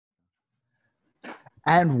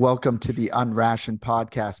And welcome to the Unrationed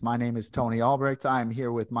Podcast. My name is Tony Albrecht. I'm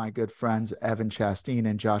here with my good friends, Evan Chasteen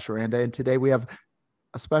and Josh Aranda. And today we have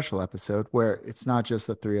a special episode where it's not just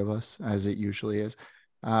the three of us, as it usually is.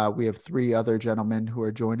 We have three other gentlemen who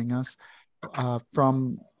are joining us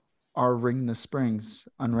from our Ring the Springs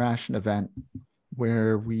Unrationed event,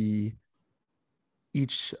 where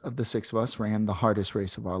each of the six of us ran the hardest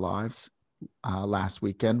race of our lives last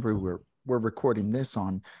weekend. We're recording this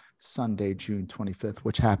on Sunday, June 25th,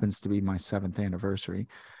 which happens to be my 7th anniversary.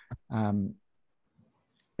 And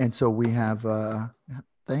so we have,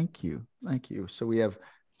 thank you. So we have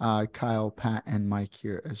Kyle, Pat, and Mike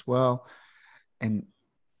here as well. And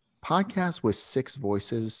podcasts with six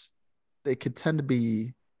voices, they could tend to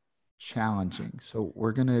be challenging. So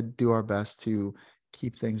we're going to do our best to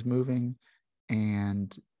keep things moving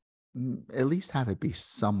and at least have it be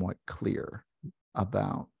somewhat clear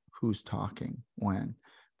about who's talking when.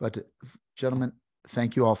 But gentlemen,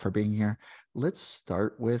 thank you all for being here. Let's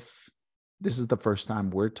start with, this is the first time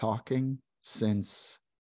we're talking since,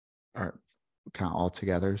 or kind of all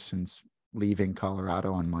together since leaving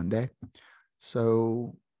Colorado on Monday.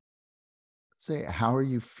 So let's say, how are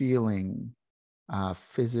you feeling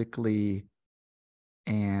physically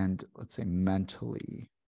and let's say mentally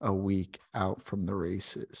a week out from the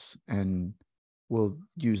races? And we'll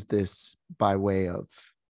use this by way of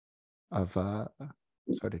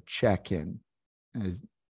sort of check in,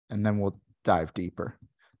 and then we'll dive deeper.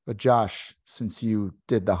 But Josh, since you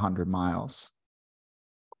did the 100 miles,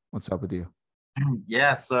 what's up with you?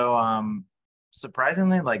 Yeah, so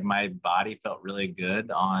surprisingly, like my body felt really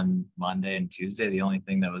good on Monday and Tuesday. The only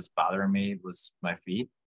thing that was bothering me was my feet.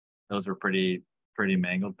 Those were pretty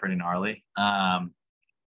mangled, pretty gnarly.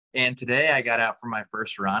 And today I got out for my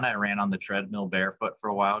first run. I ran on the treadmill barefoot for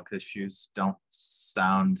a while because shoes don't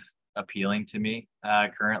sound appealing to me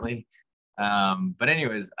currently. But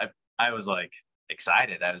anyways, I was like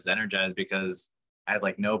excited. I was energized because I had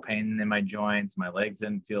like no pain in my joints. My legs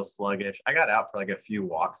didn't feel sluggish. I got out for like a few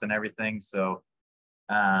walks and everything. So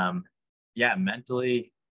yeah,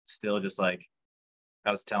 mentally still just like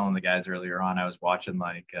I was telling the guys earlier on, I was watching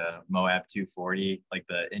like Moab 240, like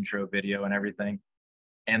the intro video and everything.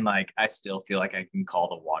 And like I still feel like I can call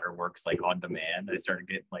the waterworks like on demand. I started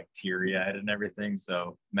getting like teary eyed and everything.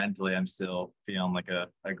 So mentally I'm still feeling like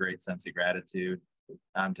a great sense of gratitude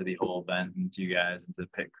to the whole event and to you guys and to the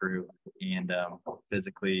pit crew. And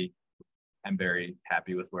physically I'm very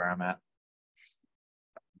happy with where I'm at.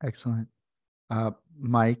 Excellent.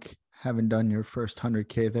 Mike, having done your first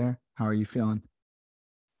 100K there, how are you feeling?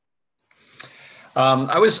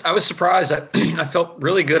 I was surprised. I felt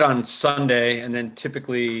really good on Sunday, and then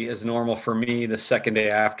typically, as normal for me, the second day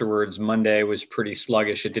afterwards, Monday was pretty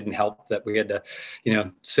sluggish. It didn't help that we had to,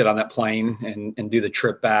 sit on that plane and do the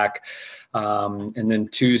trip back. And then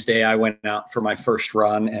Tuesday, I went out for my first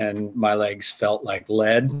run, and my legs felt like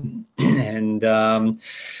lead. And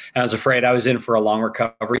I was afraid I was in for a long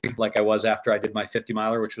recovery, like I was after I did my 50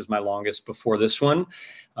 miler, which was my longest before this one.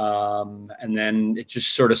 And then it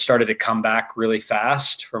just sort of started to come back really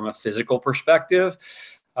fast from a physical perspective.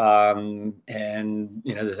 And,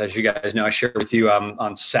 as you guys know, I shared with you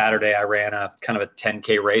on Saturday, I ran a kind of a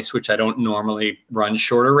 10K race, which I don't normally run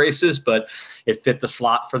shorter races, but it fit the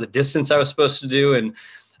slot for the distance I was supposed to do. And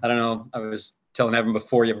I don't know, I was telling Evan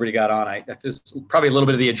before you already got on, I was probably a little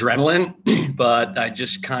bit of the adrenaline, but I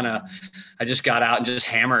just got out and just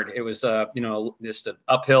hammered. It was, just an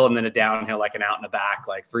uphill and then a downhill, like an out and a back,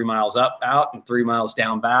 like 3 miles up, out and 3 miles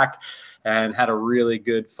down back, and had a really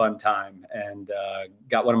good fun time and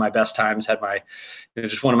got one of my best times, had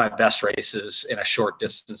just one of my best races in a short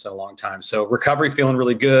distance in a long time. So recovery feeling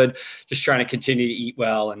really good, just trying to continue to eat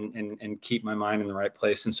well and keep my mind in the right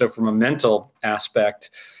place. And so from a mental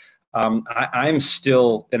aspect, I'm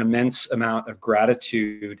still an immense amount of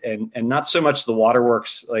gratitude and not so much the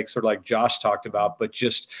waterworks, like sort of like Josh talked about, but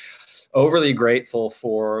just overly grateful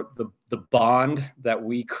for the bond that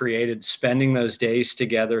we created, spending those days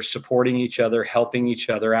together, supporting each other, helping each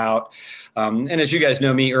other out. And as you guys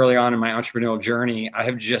know me early on in my entrepreneurial journey, I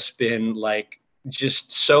have just been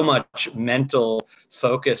just so much mental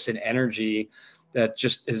focus and energy that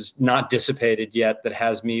just is not dissipated yet, that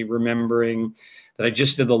has me remembering that I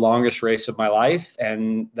just did the longest race of my life.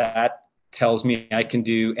 And that tells me I can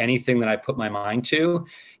do anything that I put my mind to.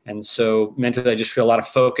 And so mentally, I just feel a lot of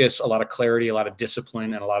focus, a lot of clarity, a lot of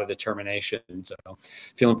discipline, and a lot of determination. So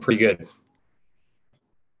feeling pretty good.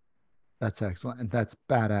 That's excellent. And that's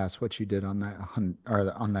badass what you did on that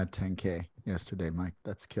on that 10K yesterday, Mike.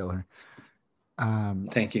 That's killer.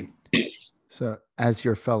 Thank you. So as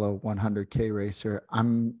your fellow 100K racer,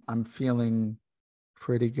 I'm feeling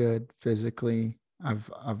pretty good physically. I've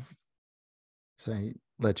say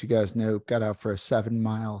let you guys know, got out for a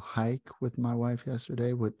 7-mile hike with my wife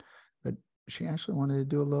yesterday. But she actually wanted to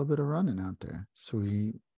do a little bit of running out there. So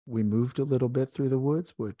we moved a little bit through the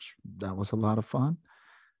woods, which that was a lot of fun.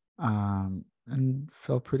 And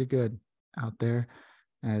felt pretty good out there.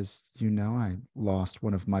 As you know, I lost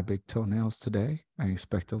one of my big toenails today. I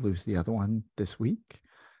expect to lose the other one this week.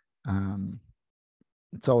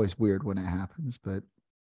 It's always weird when it happens, but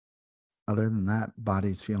other than that,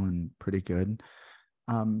 body's feeling pretty good.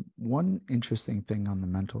 One interesting thing on the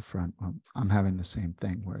mental front, well, I'm having the same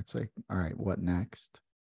thing where it's like, all right, what next?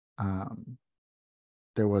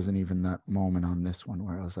 There wasn't even that moment on this one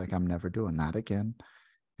where I was like, I'm never doing that again.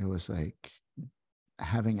 It was like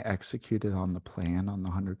having executed on the plan on the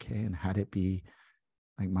 100K and had it be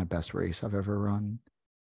like my best race I've ever run.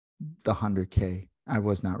 The 100K, I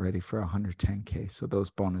was not ready for 110K, so those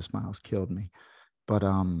bonus miles killed me. But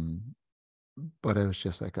it was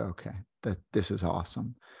just like, okay, this is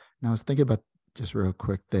awesome. And I was thinking about, just real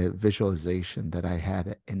quick, the visualization that I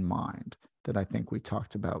had in mind that I think we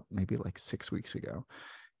talked about maybe like 6 weeks ago.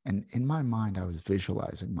 And in my mind, I was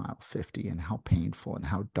visualizing mile 50 and how painful and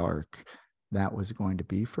how dark that was going to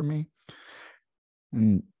be for me.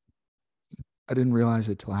 And I didn't realize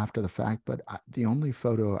it till after the fact, but the only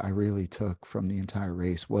photo I really took from the entire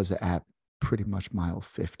race was at pretty much mile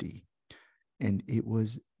 50. And it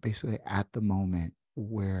was basically at the moment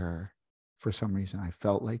where, for some reason, I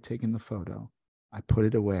felt like taking the photo. I put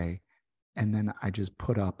it away, and then I just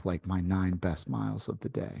put up like my 9 best miles of the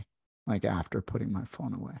day, like after putting my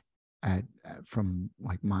phone away from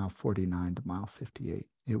like mile 49 to mile 58.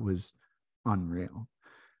 It was unreal.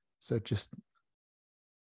 So just,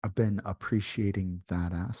 I've been appreciating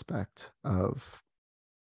that aspect of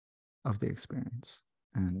the experience.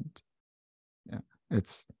 And yeah,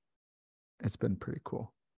 it's been pretty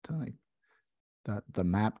cool to like that the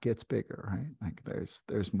map gets bigger, right? Like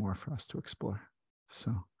there's more for us to explore.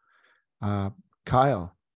 So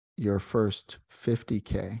Kyle, your first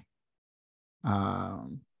 50K. How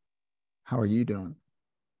are you doing?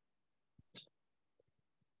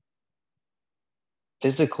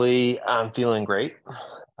 Physically, I'm feeling great.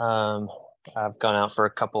 I've gone out for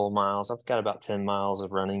a couple of miles. I've got about 10 miles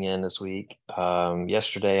of running in this week.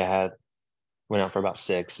 Yesterday went out for about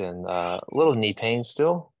 6 and a little knee pain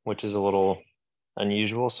still, which is a little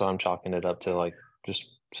unusual. So I'm chalking it up to like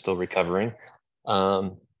just still recovering.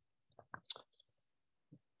 But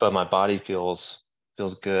my body feels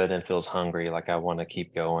good and feels hungry. Like I want to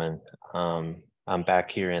keep going. I'm back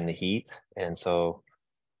here in the heat. And so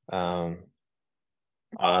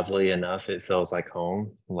oddly enough, it feels like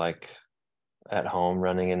home, like at home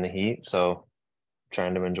running in the heat. So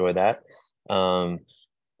trying to enjoy that.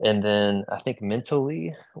 And then I think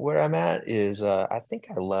mentally where I'm at is I think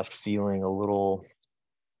I left feeling a little,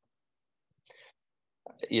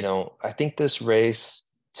 I think this race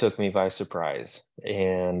took me by surprise.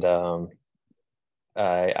 And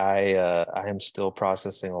I am still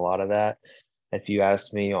processing a lot of that. If you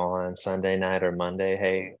asked me on Sunday night or Monday,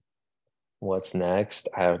 hey, what's next?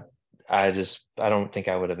 I don't think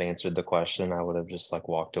I would have answered the question. I would have just like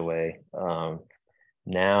walked away.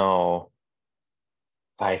 Now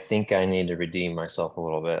I think I need to redeem myself a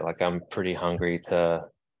little bit. Like I'm pretty hungry to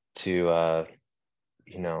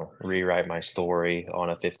rewrite my story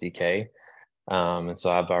on a 50K. And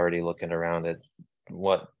so I'm already looking around at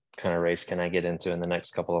what kind of race can I get into in the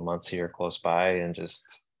next couple of months here close by, and just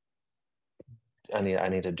I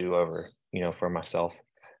need a do-over, for myself.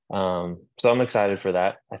 So I'm excited for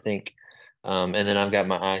that, I think. And then I've got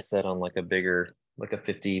my eye set on like a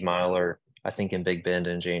 50 miler, I think in Big Bend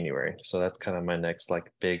in January. So that's kind of my next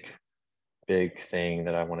like big thing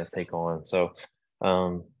that I want to take on. So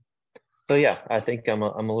yeah, I think I'm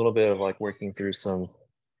a little bit of like working through some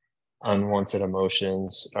unwanted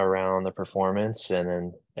emotions around the performance, and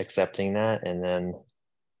then accepting that, and then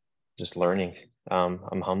just learning.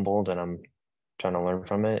 I'm humbled, and I'm trying to learn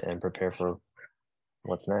from it and prepare for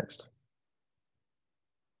what's next.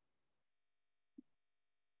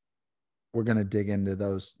 We're going to dig into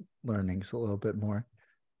those learnings a little bit more.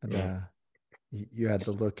 And you had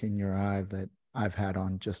the look in your eye that I've had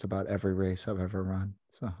on just about every race I've ever run.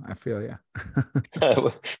 So I feel you.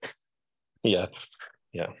 Yeah.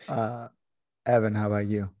 Evan, how about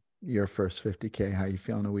you? Your first 50K, how you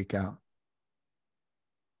feeling a week out?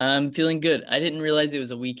 I'm feeling good. I didn't realize it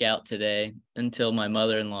was a week out today until my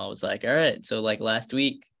mother-in-law was like, all right, so like last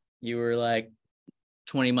week you were like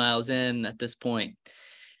 20 miles in at this point.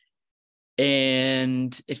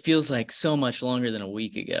 And it feels like so much longer than a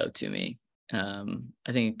week ago to me. I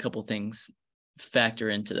think a couple things factor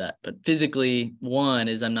into that. But physically, one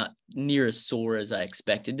is I'm not near as sore as I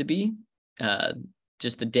expected to be.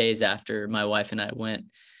 Just the days after my wife and I went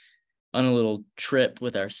on a little trip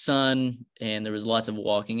with our son, and there was lots of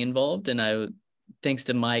walking involved. And thanks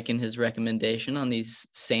to Mike and his recommendation on these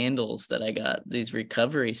sandals that I got, these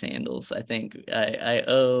recovery sandals, I think I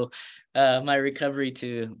owe my recovery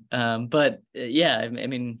to. But yeah, I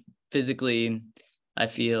mean, physically, I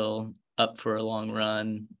feel up for a long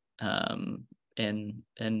run. And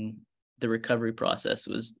the recovery process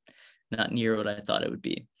was not near what I thought it would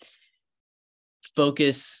be.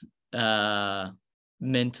 Focus,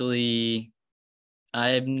 mentally,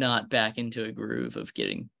 I'm not back into a groove of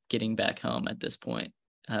getting back home at this point.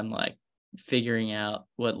 I'm like figuring out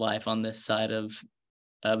what life on this side of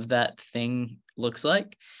that thing looks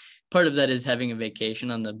like. Part of that is having a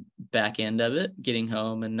vacation on the back end of it, getting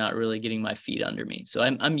home and not really getting my feet under me. So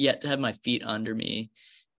I'm yet to have my feet under me,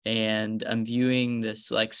 and I'm viewing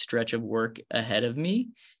this like stretch of work ahead of me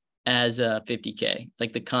as a 50K.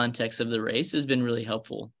 Like the context of the race has been really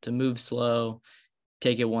helpful to move slow,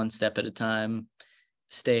 take it one step at a time,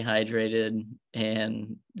 stay hydrated,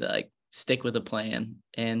 and like stick with a plan.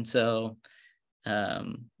 And so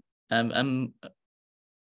I'm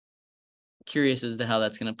curious as to how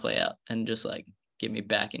that's going to play out and just like get me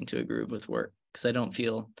back into a groove with work, because I don't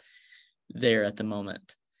feel there at the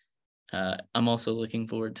moment. I'm also looking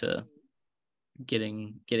forward to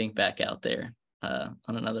getting back out there on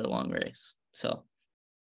another long race. So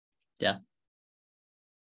yeah.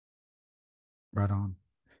 Right on.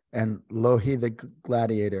 And Lohi the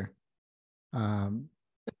Gladiator,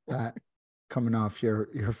 coming off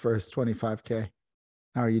your first 25K.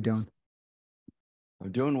 How are you doing?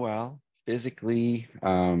 I'm doing well. Physically,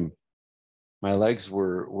 my legs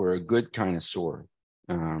were a good kind of sore.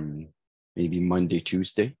 Maybe Monday,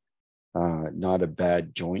 Tuesday. Not a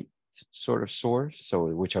bad joint sort of sore, so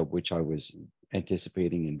which I was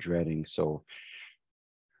anticipating and dreading. So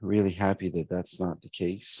really happy that that's not the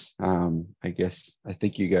case. I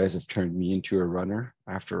think you guys have turned me into a runner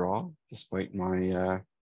after all, despite my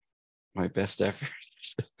my best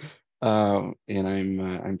efforts. And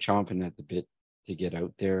I'm chomping at the bit to get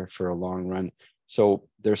out there for a long run. So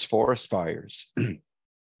there's forest fires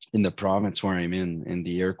in the province where I'm in, and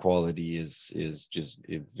the air quality is just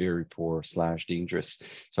very poor / dangerous.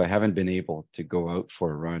 So I haven't been able to go out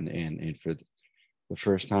for a run, and for the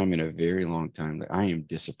first time in a very long time, I am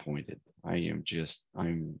disappointed.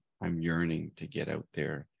 I'm yearning to get out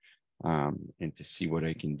there, and to see what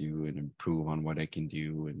I can do and improve on what I can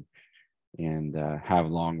do, and have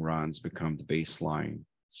long runs become the baseline,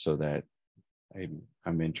 so that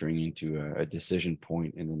I'm entering into a decision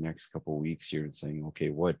point in the next couple of weeks here and saying, okay,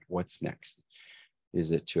 what's next?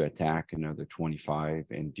 Is it to attack another 25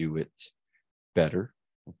 and do it better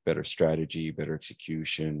strategy, better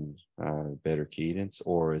execution, better cadence,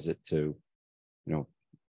 or is it to,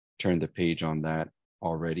 turn the page on that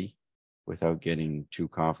already without getting too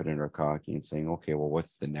confident or cocky and saying, okay, well,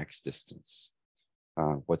 what's the next distance?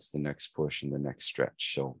 What's the next push and the next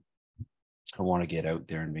stretch? So I want to get out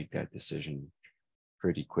there and make that decision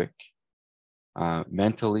pretty quick.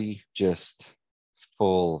 Mentally, just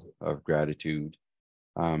full of gratitude.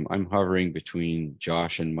 I'm hovering between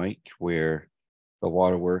Josh and Mike, where the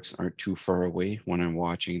waterworks aren't too far away when I'm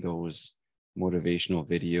watching those motivational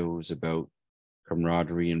videos about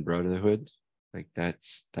camaraderie and brotherhood. Like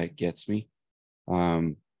that gets me.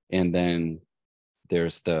 And then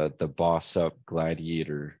there's the boss up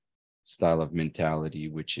gladiator style of mentality,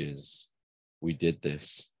 which is, we did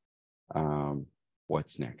this.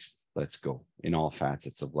 What's next? Let's go, in all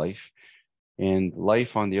facets of life. And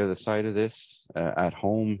life on the other side of this, at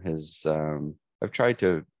home, has I've tried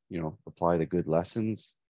to apply the good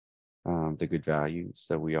lessons, the good values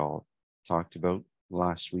that we all talked about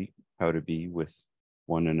last week, how to be with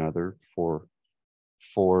one another, for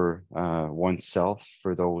oneself,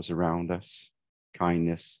 for those around us,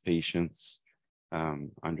 kindness, patience,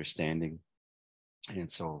 understanding. And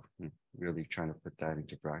so really trying to put that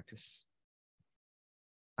into practice.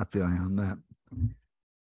 I feel you on that.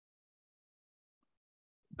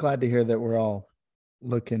 Glad to hear that we're all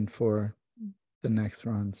looking for the next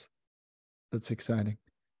runs. That's exciting.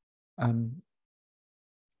 I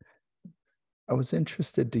was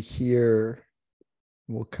interested to hear,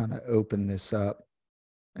 we'll kind of open this up,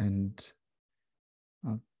 and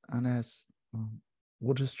I'll ask,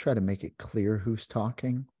 we'll just try to make it clear who's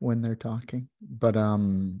talking when they're talking. But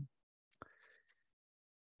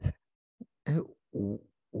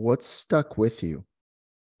what's stuck with you,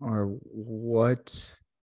 or what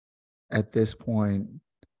at this point,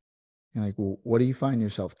 like, what do you find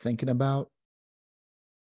yourself thinking about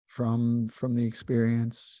from the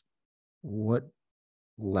experience? What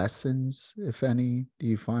lessons, if any, do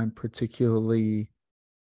you find particularly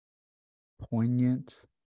poignant,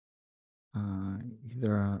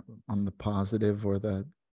 either on the positive or the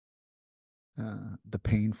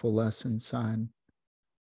painful lesson side?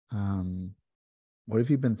 What have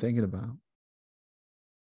you been thinking about?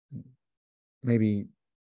 Maybe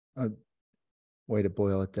a way to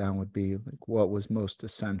boil it down would be like, what was most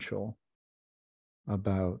essential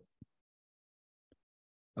about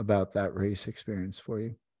that race experience for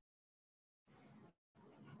you?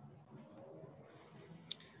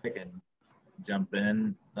 I can jump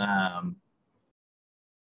in.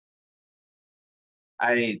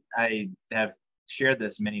 I have shared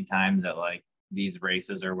this many times that like these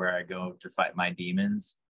races are where I go to fight my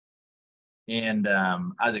demons. And I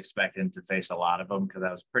was expecting to face a lot of them because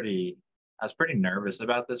I was pretty nervous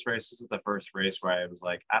about this race. This is the first race where I was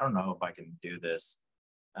like, I don't know if I can do this.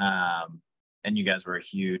 And you guys were a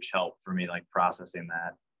huge help for me like processing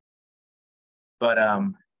that. But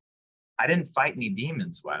I didn't fight any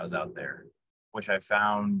demons while I was out there, which I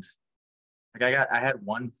found like I had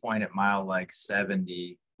one point at mile like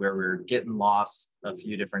 70 where we were getting lost a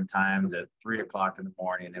few different times at 3:00 in the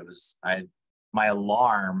morning. It was my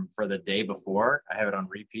alarm for the day before, I have it on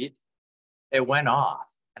repeat. It went off.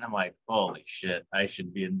 And I'm like, holy shit, I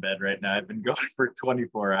should be in bed right now. I've been going for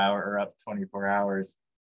 24 hours or up 24 hours.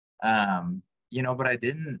 But I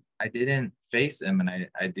didn't face him. And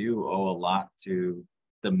I do owe a lot to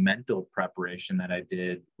the mental preparation that I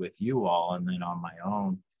did with you all and then on my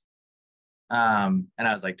own. And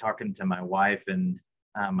I was like talking to my wife and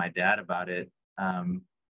my dad about it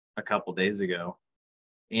a couple days ago.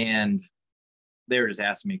 And they were just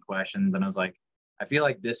asking me questions. And I was like, I feel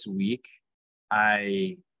like this week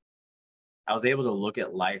I was able to look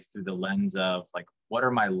at life through the lens of like, what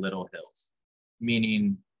are my little hills?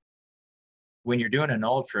 Meaning when you're doing an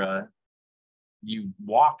ultra, you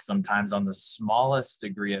walk sometimes on the smallest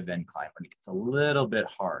degree of incline when it gets a little bit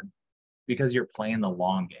hard because you're playing the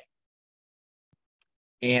long game.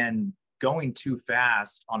 And going too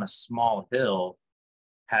fast on a small hill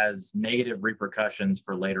has negative repercussions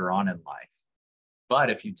for later on in life. But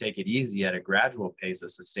if you take it easy at a gradual pace, a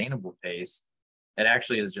sustainable pace, it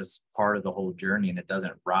actually is just part of the whole journey and it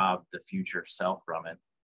doesn't rob the future self from it.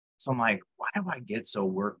 So I'm like, why do I get so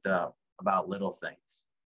worked up about little things?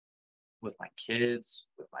 With my kids,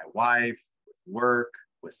 with my wife, with work,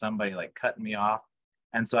 with somebody like cutting me off.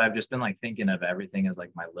 And so I've just been like thinking of everything as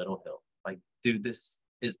like my little hill. Like, dude, this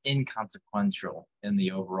is inconsequential in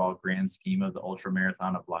the overall grand scheme of the ultra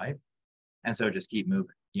marathon of life. And so just keep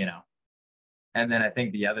moving, And then I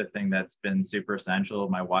think the other thing that's been super essential,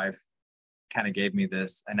 my wife kind of gave me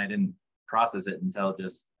this and I didn't process it until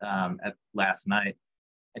just at last night.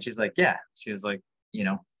 And she's like, yeah, she was like,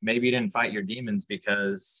 maybe you didn't fight your demons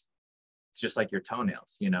because it's just like your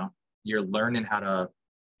toenails, you're learning how to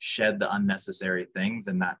shed the unnecessary things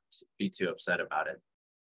and not be too upset about it.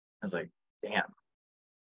 I was like, damn,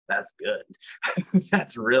 that's good.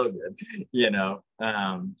 That's real good,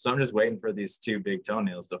 So I'm just waiting for these 2 big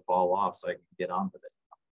toenails to fall off so I can get on with it.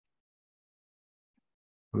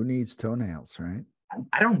 Who needs toenails, right?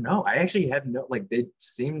 I don't know. I actually have they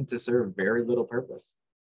seem to serve very little purpose.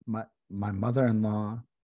 My mother-in-law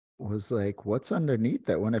was like, what's underneath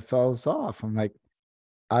that when it falls off? I'm like,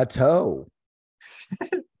 a toe.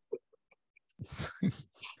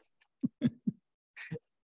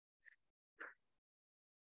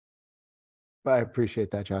 But I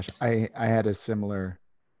appreciate that, Josh. I had a similar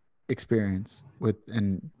experience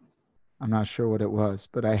and I'm not sure what it was,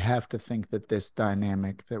 but I have to think that this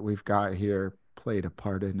dynamic that we've got here played a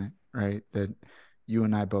part in it, right? That you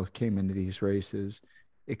and I both came into these races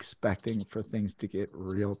expecting for things to get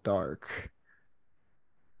real dark,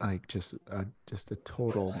 like just a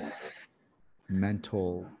total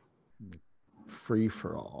mental free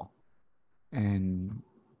for all, and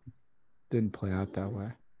didn't play out that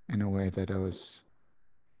way. In a way that it's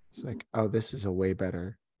like, oh, this is a way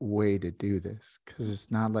better way to do this, because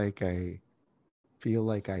it's not like I feel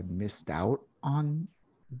like I missed out on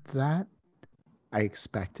that. I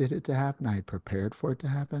expected it to happen. I prepared for it to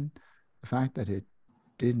happen. The fact that it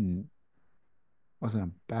wasn't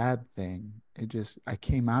a bad thing. I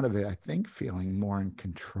came out of it, I think, feeling more in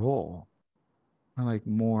control, or like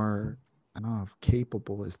more, I don't know if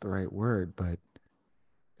capable is the right word, but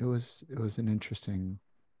it was an interesting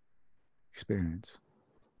experience.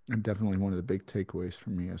 And definitely one of the big takeaways for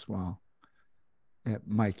me as well. Yeah,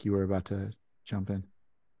 Mike, you were about to jump in.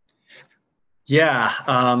 Yeah.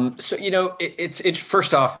 So it's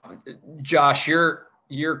first off, Josh,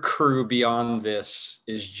 your crew beyond this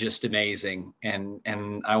is just amazing.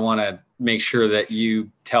 And I want to make sure that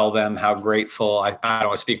you tell them how grateful I don't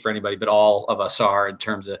want to speak for anybody, but all of us are in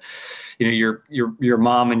terms of, your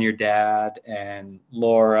mom and your dad and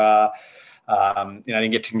Laura. I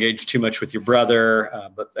didn't get to engage too much with your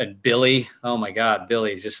brother, and Billy. Oh my God,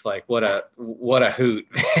 Billy, just like what a hoot.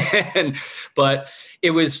 But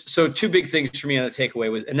it was so two big things for me on the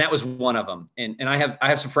takeaway was, and that was one of them. And I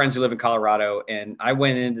have some friends who live in Colorado, and I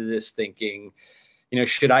went into this thinking,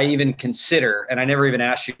 should I even consider? And I never even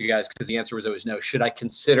asked you guys because the answer was always no. Should I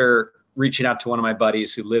consider reaching out to one of my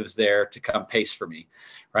buddies who lives there to come pace for me?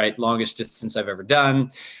 Right, longest distance I've ever done.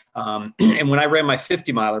 And when I ran my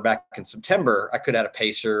 50 miler back in September, I could have had a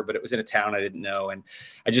pacer, but it was in a town I didn't know, and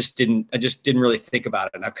I just didn't really think about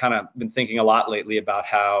it. And I've kind of been thinking a lot lately about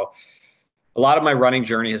how a lot of my running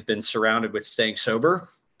journey has been surrounded with staying sober,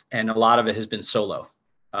 and a lot of it has been solo.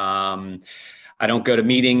 I don't go to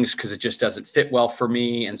meetings because it just doesn't fit well for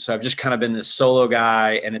me, and so I've just kind of been this solo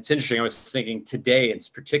guy. And it's interesting. I was thinking today in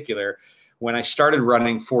particular, when I started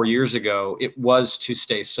running 4 years ago, it was to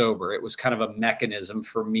stay sober. It was kind of a mechanism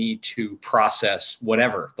for me to process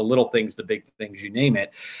whatever, the little things, the big things, you name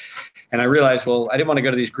it. And I realized, well, I didn't want to go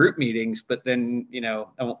to these group meetings, but then,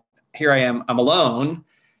 here I am, I'm alone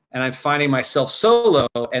and I'm finding myself solo.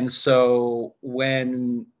 And so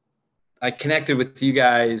when I connected with you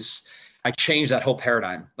guys, I changed that whole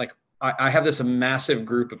paradigm. Like, I have this massive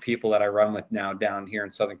group of people that I run with now down here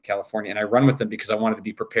in Southern California, and I run with them because I wanted to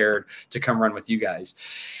be prepared to come run with you guys.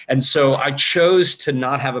 And so I chose to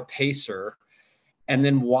not have a pacer, and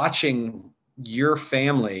then watching your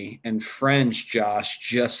family and friends, Josh,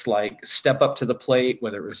 just like step up to the plate,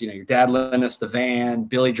 whether it was, your dad lending us the van,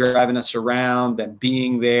 Billy driving us around, then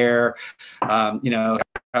being there, I'll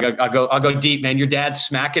go deep, man. Your dad's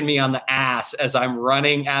smacking me on the ass as I'm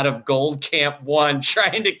running out of Gold Camp 1,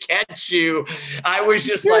 trying to catch you. I was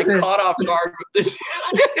just like caught off guard with this.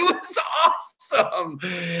 It was awesome.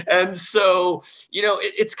 And so,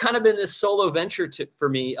 it's kind of been this solo venture for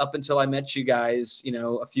me up until I met you guys,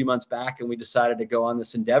 a few months back, and we decided to go on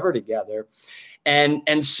this endeavor together.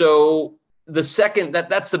 And so the second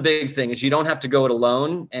that's the big thing is you don't have to go it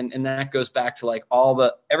alone. And that goes back to like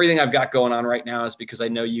everything I've got going on right now is because I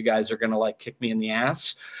know you guys are going to like kick me in the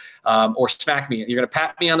ass, or smack me. You're going to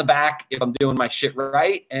pat me on the back if I'm doing my shit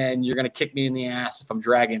right. And you're going to kick me in the ass if I'm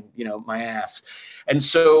dragging, my ass. And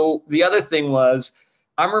so the other thing was,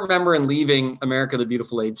 I'm remembering leaving America the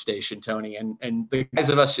Beautiful aid station, Tony, and the guys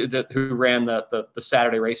of us who ran the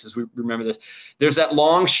Saturday races, we remember this. There's that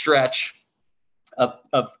long stretch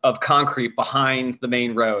of concrete behind the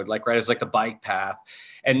main road, like right as like the bike path.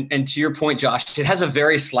 And to your point, Josh, it has a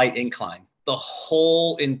very slight incline the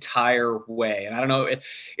whole entire way. And I don't know,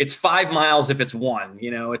 it's 5 miles if it's one,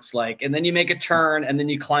 it's like, and then you make a turn and then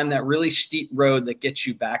you climb that really steep road that gets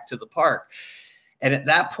you back to the park. And at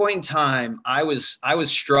that point in time, I was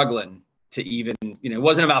struggling to even, it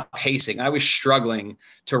wasn't about pacing. I was struggling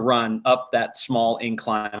to run up that small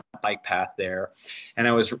incline bike path there. And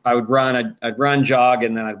I would run, I'd run, jog,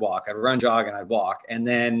 and then I'd walk. I'd run, jog, and I'd walk. And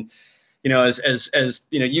then, as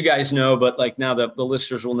you guys know, but like now the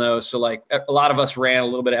listeners will know. So like a lot of us ran a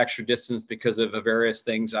little bit of extra distance because of various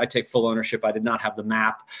things. I take full ownership. I did not have the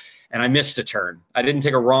map. And I missed a turn. I didn't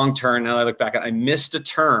take a wrong turn. Now I look back, I missed a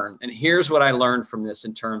turn. And here's what I learned from this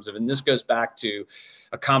in terms of, and this goes back to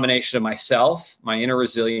a combination of myself, my inner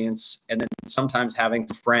resilience, and then sometimes having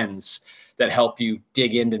friends that help you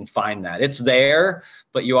dig in and find that. It's there,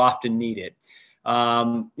 but you often need it.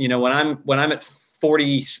 When I'm at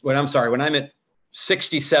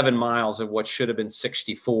 67 miles of what should have been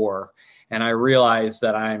 64, and I realize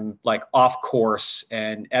that I'm like off course,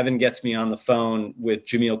 and Evan gets me on the phone with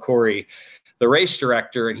Jamil Khoury, the race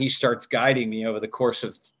director, and he starts guiding me over the course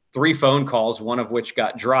of 3 phone calls, one of which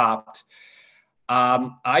got dropped.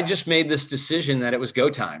 I just made this decision that it was go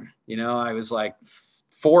time. I was like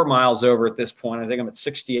 4 miles over at this point. I think I'm at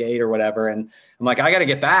 68 or whatever. And I'm like, I got to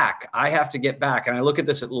get back. I have to get back. And I look at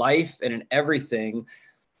this at life and in everything.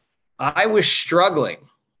 I was struggling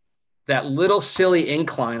that little silly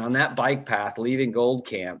incline on that bike path leaving Gold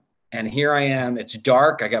Camp. And here I am. It's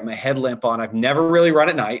dark. I got my headlamp on. I've never really run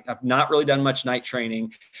at night. I've not really done much night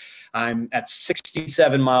training. I'm at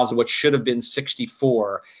 67 miles of what should have been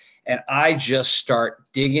 64. And I just start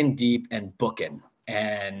digging deep and booking.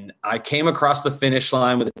 And I came across the finish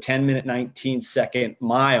line with a 10-minute, 19-second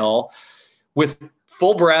mile with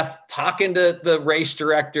full breath, talking to the race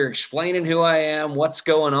director, explaining who I am, what's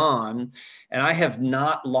going on. And I have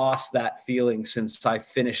not lost that feeling since I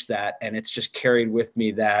finished that. And it's just carried with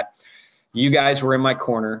me that you guys were in my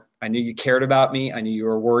corner. I knew you cared about me. I knew you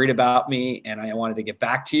were worried about me, and I wanted to get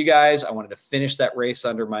back to you guys. I wanted to finish that race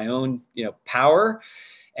under my own, power.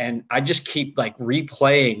 And I just keep like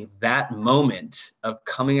replaying that moment of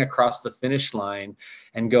coming across the finish line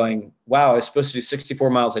and going, wow, I was supposed to do 64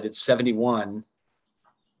 miles. I did 71.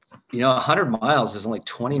 100 miles is only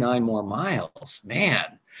 29 more miles,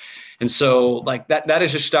 man. And so like that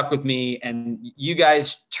has just stuck with me. And you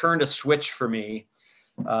guys turned a switch for me.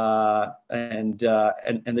 And the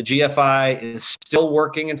GFI is still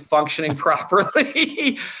working and functioning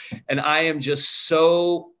properly. And I am just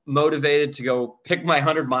so motivated to go pick my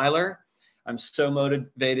 100-miler. I'm so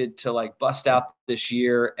motivated to like bust out this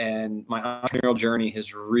year, and my entrepreneurial journey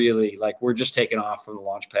has really like, we're just taking off from the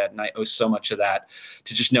launch pad, and I owe so much of that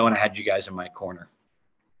to just knowing I had you guys in my corner.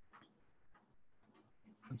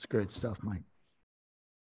 That's great stuff, Mike.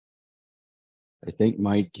 I think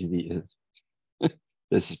Mike,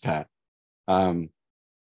 this is Pat. And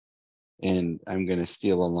I'm going to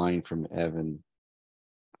steal a line from Evan,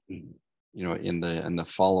 in the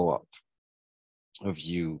follow-up of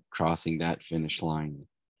you crossing that finish line.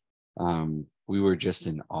 We were just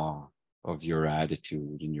in awe of your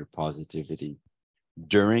attitude and your positivity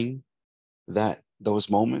during those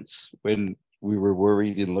moments when we were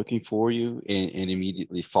worried and looking for you, and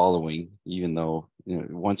immediately following, even though,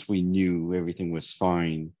 once we knew everything was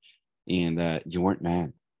fine, and you weren't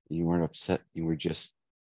mad, you weren't upset, you were just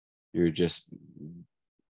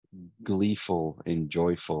gleeful and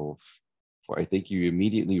joyful. For I think you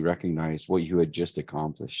immediately recognized what you had just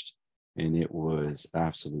accomplished, and it was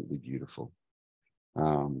absolutely beautiful.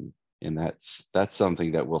 And that's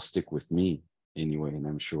something that will stick with me anyway, and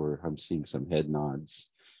I'm sure I'm seeing some head nods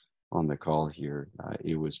on the call here.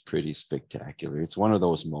 It was pretty spectacular. It's one of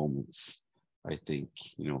those moments, I think,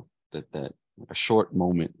 that a short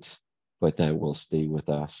moment, but that will stay with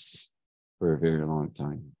us for a very long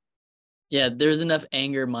time. Yeah, there's enough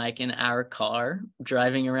anger, Mike, in our car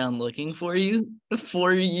driving around looking for you.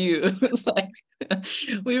 Like,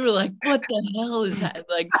 we were like, what the hell is happening?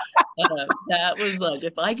 Like, that was like,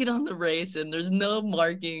 if I get on the race and there's no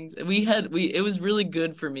markings, it was really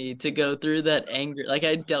good for me to go through that anger. Like,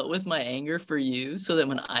 I dealt with my anger for you so that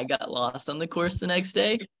when I got lost on the course the next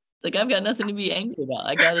day, it's like, I've got nothing to be angry about.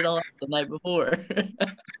 I got it all the night before.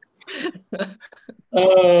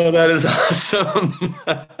 Oh, that is awesome.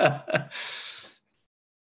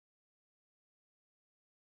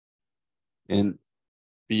 And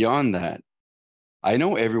beyond that, I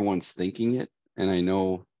know everyone's thinking it, and I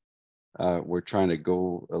know we're trying to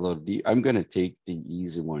go a little deep. I'm going to take the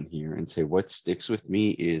easy one here and say what sticks with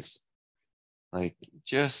me is like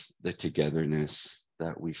just the togetherness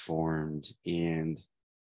that we formed. And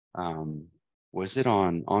was it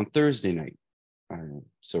on Thursday night?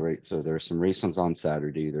 So there's some races on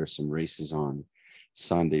Saturday, there's some races on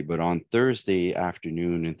Sunday, but on Thursday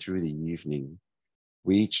afternoon and through the evening,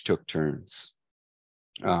 we each took turns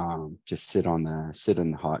to sit in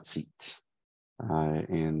the hot seat,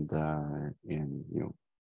 and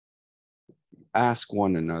ask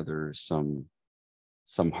one another some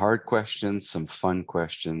hard questions, some fun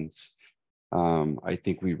questions. I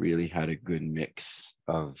think we really had a good mix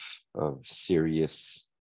of serious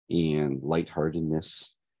and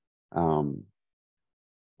lightheartedness.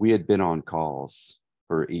 We had been on calls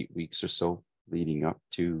for 8 weeks or so leading up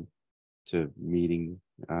to meeting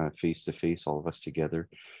face to face, all of us together.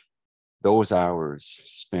 Those hours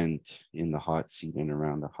spent in the hot seat and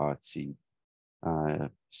around the hot seat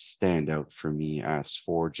stand out for me as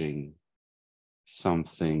forging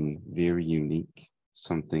something very unique,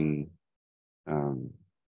 something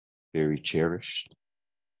very cherished,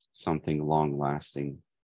 something long lasting.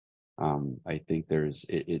 I think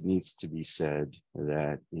it needs to be said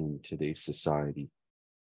that in today's society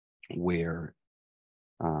where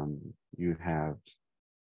you have,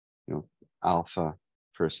 alpha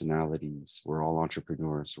personalities, we're all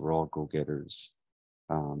entrepreneurs, we're all go-getters.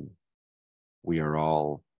 We are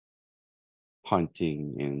all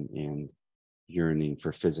hunting and yearning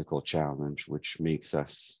for physical challenge, which makes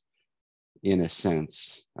us, in a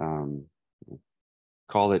sense,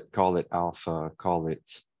 call it alpha, call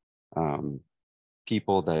it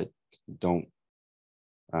people that don't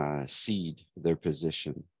cede their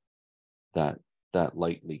position that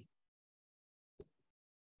lightly.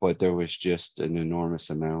 But there was just an enormous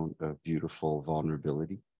amount of beautiful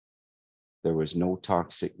vulnerability. There was no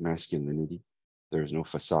toxic masculinity. There was no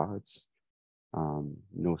facades, no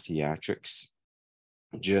theatrics,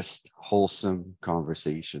 just wholesome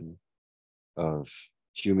conversation of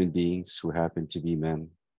human beings who happen to be men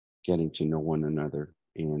getting to know one another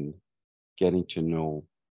and getting to know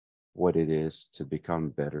what it is to become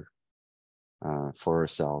better. for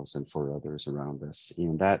ourselves and for others around us.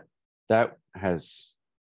 And that has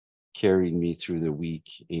carried me through the week,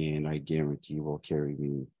 and I guarantee will carry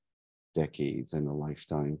me decades and a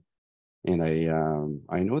lifetime. And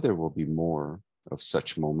I know there will be more of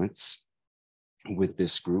such moments with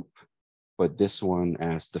this group, but this one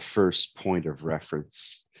as the first point of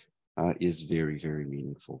reference is very, very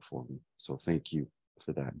meaningful for me. So thank you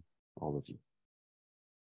for that, all of you.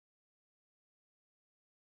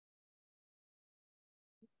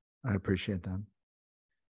 I appreciate that.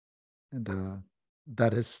 And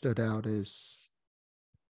that has stood out as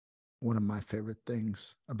one of my favorite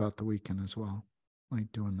things about the weekend as well,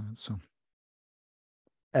 like doing that. So,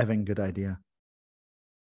 Evan, good idea.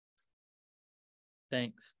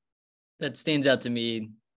 Thanks. That stands out to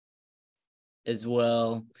me as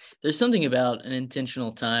well. There's something about an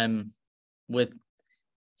intentional time with,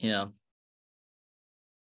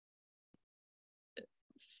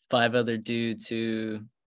 5 other dudes who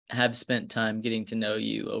have spent time getting to know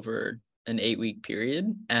you over an 8-week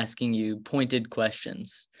period, asking you pointed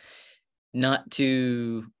questions, not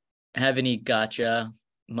to have any gotcha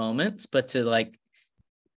moments, but to like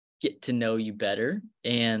get to know you better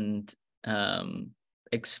and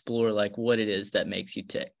explore like what it is that makes you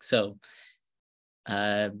tick. So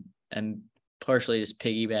I'm partially just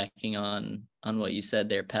piggybacking on what you said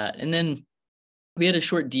there, Pat. And then we had a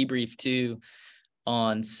short debrief too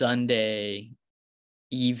on Sunday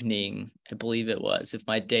evening, I believe it was, if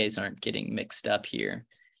my days aren't getting mixed up here.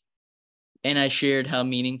 And I shared how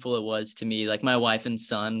meaningful it was to me. Like my wife and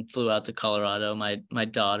son flew out to Colorado. My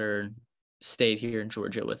daughter stayed here in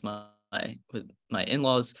Georgia with my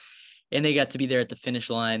in-laws, and they got to be there at the finish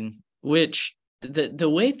line, which the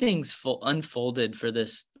way things unfolded for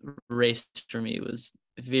this race for me was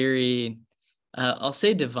very, I'll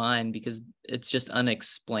say divine, because it's just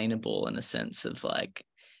unexplainable in a sense of like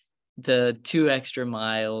the 2 extra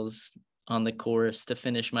miles on the course to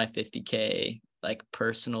finish my 50K, like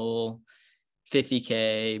personal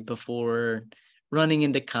 50K, before running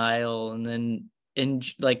into Kyle, and then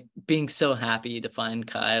like being so happy to find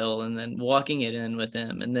Kyle, and then walking it in with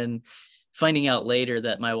him, and then finding out later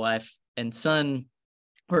that my wife and son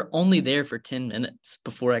were only there for 10 minutes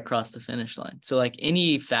before I crossed the finish line. So like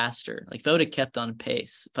any faster, like if I would have kept on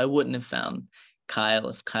pace, if I wouldn't have found Kyle,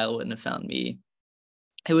 if Kyle wouldn't have found me,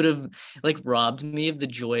 it would have like robbed me of the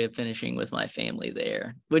joy of finishing with my family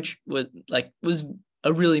there, which was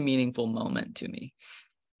a really meaningful moment to me.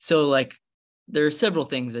 So like there are several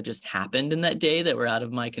things that just happened in that day that were out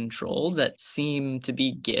of my control that seem to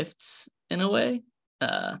be gifts in a way,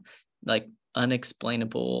 like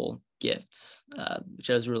unexplainable gifts, which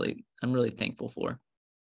I'm really thankful for.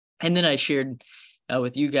 And then I shared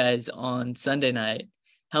with you guys on Sunday night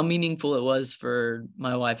how meaningful it was for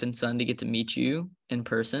my wife and son to get to meet you in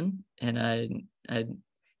person. And I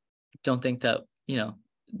don't think that,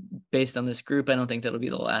 based on this group, I don't think that'll be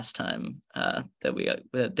the last time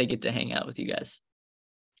that they get to hang out with you guys.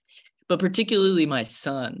 But particularly my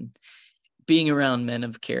son, being around men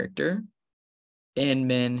of character and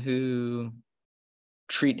men who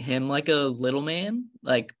treat him like a little man.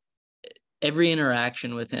 Like every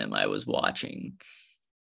interaction with him, I was watching,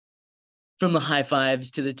 from the high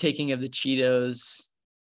fives to the taking of the Cheetos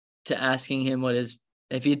to asking him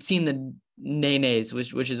if he had seen the nays,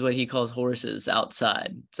 which is what he calls horses,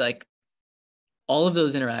 outside. It's like all of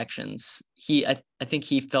those interactions, I think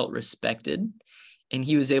he felt respected, and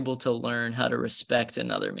he was able to learn how to respect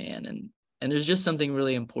another man. And there's just something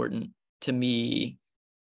really important to me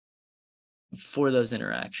for those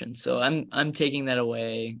interactions. So I'm taking that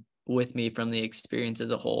away with me from the experience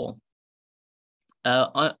as a whole.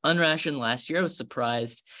 Unrationed last year, I was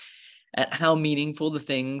surprised at how meaningful the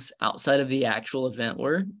things outside of the actual event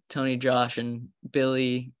were. Tony, Josh, and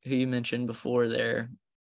Billy, who you mentioned before there,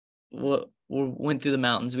 went through the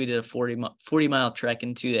mountains. We did a 40-mile trek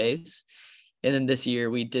in 2 days. And then this year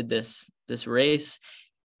we did this race.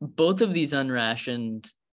 Both of these unrationed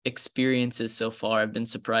experiences so far, I've been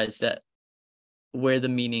surprised at where the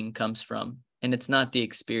meaning comes from. And it's not the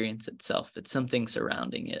experience itself, it's something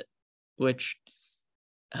surrounding it, which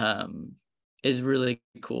is really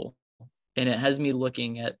cool. And it has me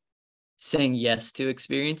looking at saying yes to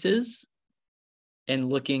experiences and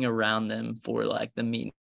looking around them for like the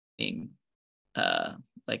meaning,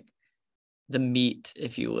 like the meat,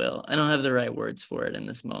 if you will. I don't have the right words for it in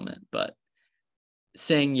this moment, but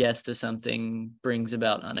saying yes to something brings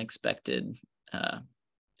about unexpected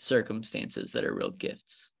circumstances that are real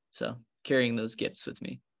gifts. So carrying those gifts with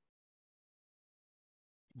me.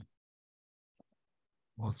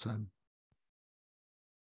 Well said.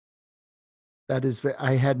 That is, it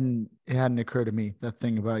hadn't occurred to me, that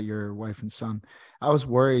thing about your wife and son. I was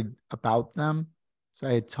worried about them. So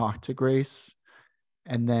I had talked to Grace,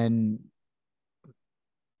 and then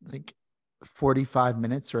like 45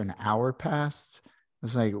 minutes or an hour passed. I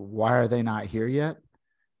was like, why are they not here yet?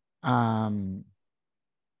 But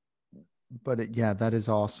yeah, that is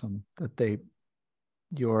awesome that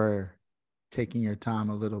you're taking your time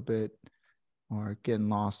a little bit or getting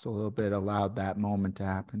lost a little bit allowed that moment to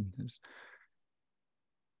happen.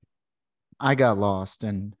 I got lost,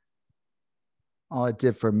 and all it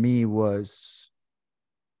did for me was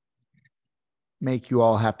make you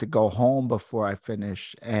all have to go home before I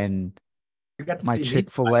finished. And You got to my see me.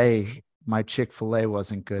 Chick-fil-A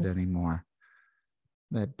wasn't good anymore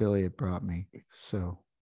that Billy had brought me. So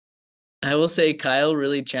I will say Kyle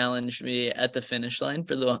really challenged me at the finish line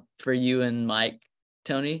for you and Mike,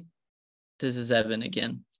 Tony. This is Evan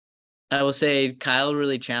again. I will say Kyle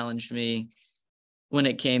really challenged me when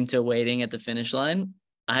it came to waiting at the finish line.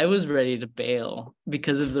 I was ready to bail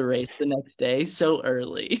because of the race the next day so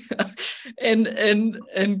early.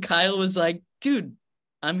 and Kyle was like, dude,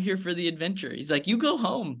 I'm here for the adventure. He's like, you go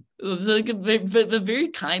home. It was like but very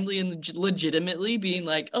kindly and legitimately being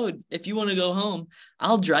like, oh, if you want to go home,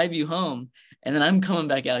 I'll drive you home. And then I'm coming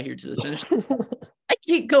back out here to the finish. I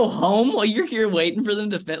can't go home while you're here waiting for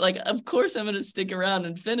them to finish. Like, of course I'm going to stick around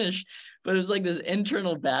and finish, but it was like this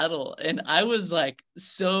internal battle. And I was like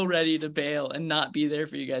so ready to bail and not be there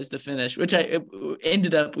for you guys to finish, which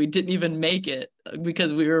ended up, we didn't even make it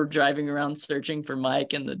because we were driving around searching for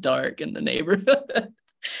Mike in the dark in the neighborhood.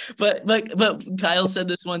 But Kyle said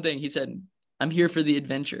this one thing. He said, I'm here for the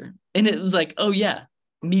adventure. And it was like, oh yeah,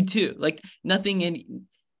 me too. Like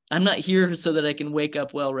I'm not here so that I can wake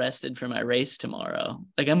up well rested for my race tomorrow.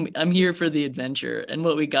 Like I'm here for the adventure. And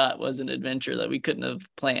what we got was an adventure that we couldn't have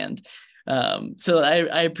planned. So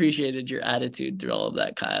I appreciated your attitude through all of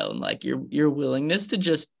that, Kyle, and like your willingness to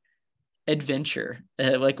just adventure,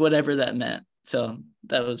 like whatever that meant. So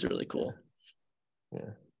that was really cool.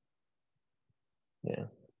 Yeah.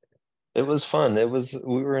 It was fun.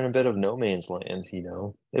 We were in a bit of no man's land, you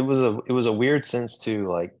know. It was a weird sense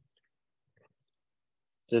too, like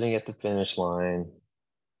sitting at the finish line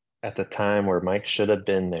at the time where Mike should have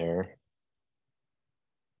been there,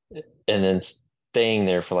 and then staying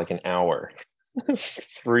there for like an hour,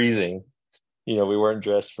 freezing. You know, we weren't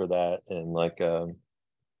dressed for that, and like,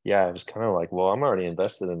 yeah, it was kind of like, well, I'm already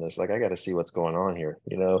invested in this. Like, I got to see what's going on here,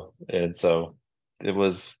 you know. And so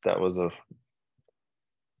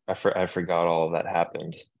I forgot all of that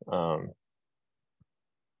happened.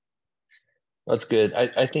 That's good.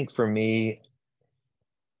 I think for me,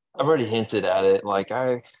 I've already hinted at it. Like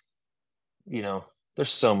you know,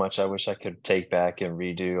 there's so much I wish I could take back and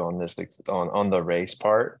redo on this on the race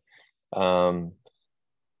part. And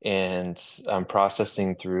I'm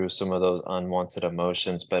processing through some of those unwanted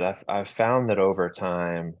emotions, but I've found that over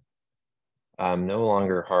time, I'm no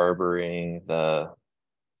longer harboring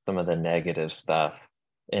some of the negative stuff.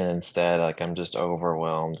 And instead, like I'm just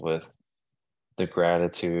overwhelmed with the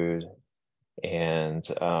gratitude and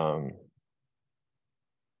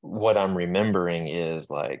what I'm remembering is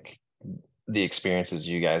like the experiences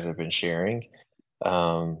you guys have been sharing,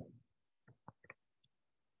 you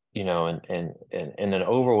know, and in an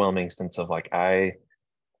overwhelming sense of like I'm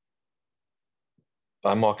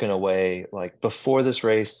walking away like before this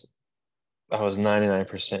race, I was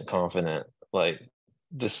 99% confident like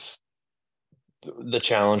the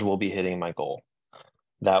challenge will be hitting my goal.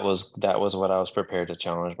 That was what I was prepared to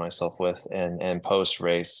challenge myself with. And post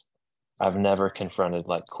race, I've never confronted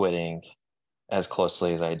like quitting as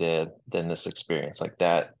closely as I did than this experience. Like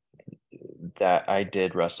that I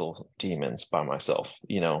did wrestle demons by myself,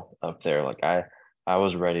 you know, up there. Like I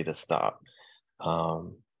was ready to stop.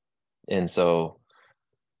 And so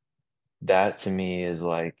that to me is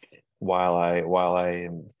like while I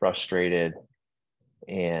am frustrated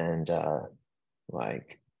and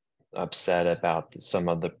like upset about some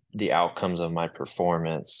of the outcomes of my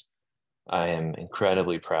performance, I am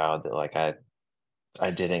incredibly proud that like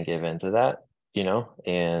I didn't give into that, you know,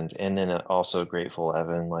 and then also grateful,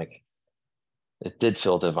 Evan, like it did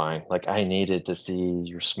feel divine. Like I needed to see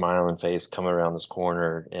your smiling face come around this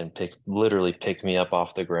corner and literally pick me up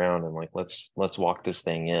off the ground and like let's walk this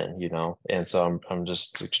thing in, you know. And so I'm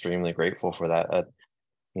just extremely grateful for that.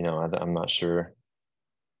 You know, I'm not sure.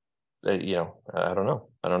 You know, I don't know.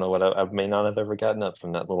 I don't know what I may not have ever gotten up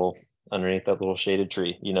from that little underneath that little shaded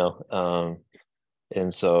tree, you know.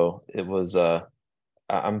 And so it was.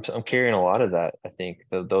 I'm carrying a lot of that. I think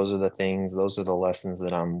those are the things. Those are the lessons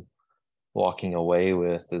that I'm walking away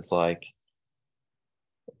with. Is like,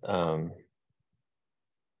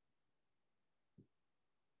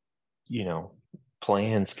 you know,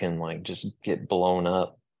 plans can like just get blown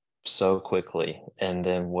up so quickly. And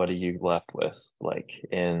then what are you left with? Like,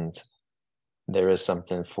 and there is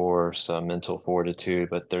something for some mental fortitude,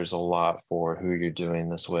 but there's a lot for who you're doing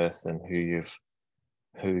this with and who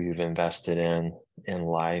you've invested in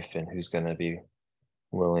life and who's going to be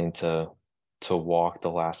willing to walk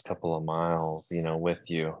the last couple of miles, you know, with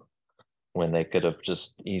you when they could have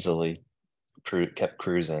just easily kept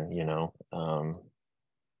cruising, you know.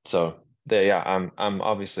 So there, yeah, I'm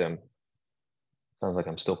obviously I'm sounds like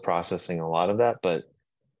I'm still processing a lot of that, but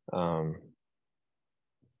um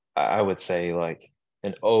I would say like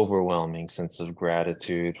an overwhelming sense of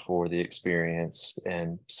gratitude for the experience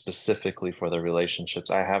and specifically for the relationships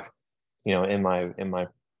I have, you know, in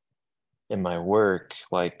my work.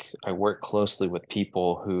 Like I work closely with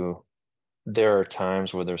people who there are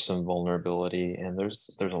times where there's some vulnerability and there's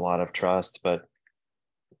a lot of trust, but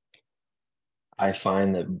I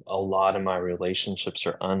find that a lot of my relationships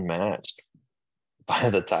are unmatched by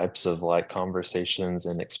the types of like conversations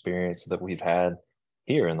and experience that we've had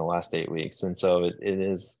here in the last 8 weeks. And so it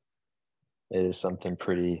is something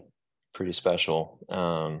pretty special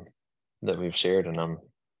that we've shared. And I'm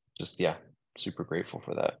just, yeah, super grateful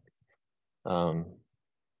for that.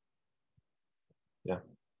 Yeah.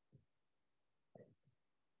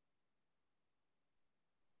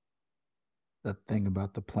 The thing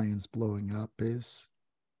about the planes blowing up is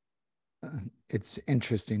it's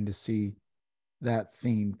interesting to see that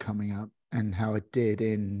theme coming up and how it did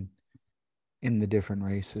in the different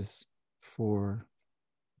races for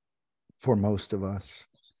most of us,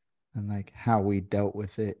 and like how we dealt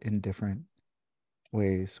with it in different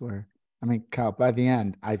ways. Where, I mean, Kyle, by the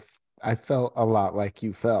end I felt a lot like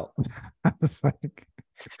you felt. I was like,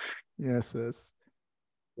 yes, this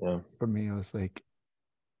Yeah. for me, I was like,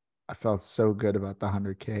 I felt so good about the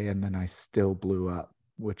 100K, and then I still blew up,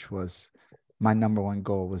 which was my number one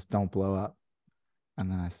goal, was don't blow up. And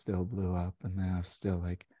then I still blew up, and then I was still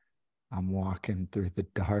like, I'm walking through the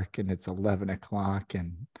dark and it's 11 o'clock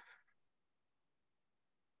and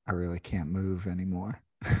I really can't move anymore.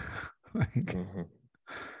 Like, Mm-hmm.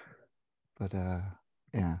 but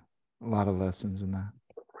yeah, a lot of lessons in that.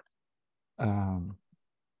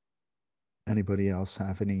 Anybody else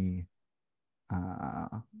have any uh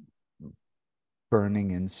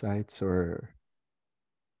burning insights or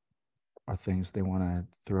things they want to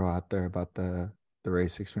throw out there about the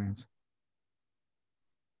race experience?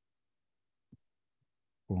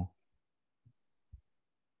 Cool.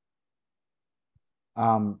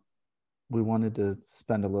 We wanted to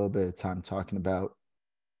spend a little bit of time talking about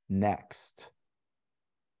next.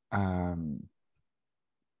 And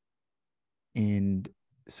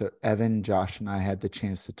so Evan, Josh, and I had the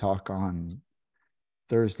chance to talk on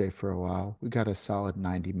Thursday for a while. We got a solid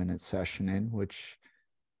 90-minute session in, which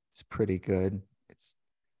is pretty good. It's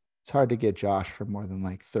hard to get Josh for more than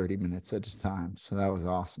like 30 minutes at a time. So that was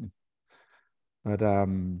awesome. But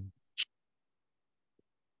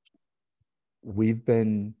we've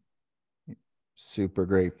been super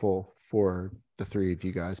grateful for the three of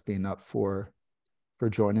you guys being up for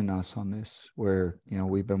joining us on this, where, you know,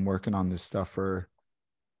 we've been working on this stuff for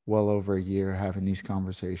well over a year, having these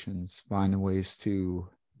conversations, finding ways to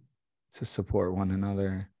support one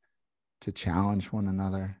another, to challenge one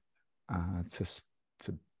another, to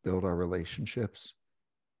build our relationships.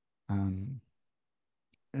 And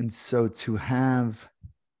so to have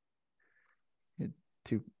it,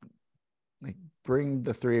 to like bring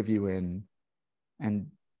the three of you in and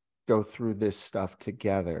go through this stuff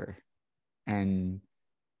together, and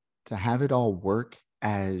to have it all work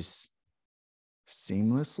as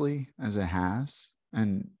seamlessly as it has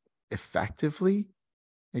and effectively,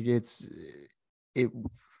 like it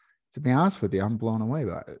to be honest with you, I'm blown away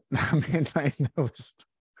by it. I mean,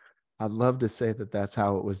 I'd love to say that that's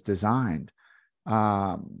how it was designed.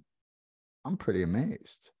 I'm pretty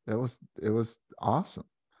amazed. It was awesome.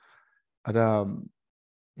 But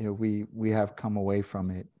you know, we have come away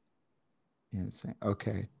from it, you know, saying,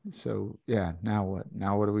 okay, so yeah, now what?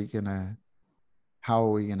 Now what are we gonna? How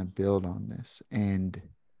are we gonna build on this? And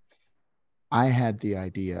I had the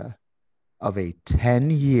idea of a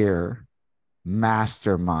 10-year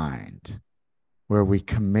mastermind where we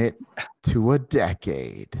commit to a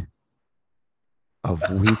decade of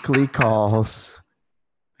weekly calls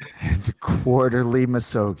and quarterly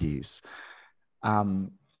masogis.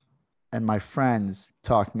 And my friends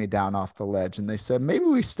talked me down off the ledge, and they said, maybe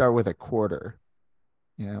we start with a quarter.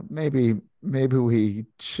 You know, maybe we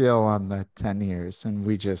chill on the 10 years and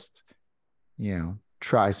we just, you know,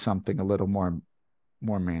 try something a little more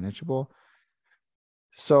manageable.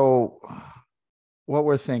 So what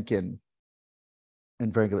we're thinking,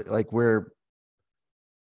 and frankly, like we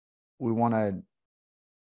want to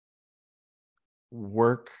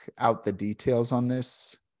work out the details on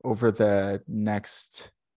this over the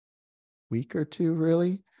next week or two,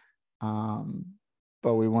 really.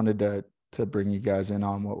 But we wanted to bring you guys in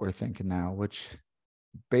on what we're thinking now, which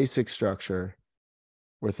basic structure,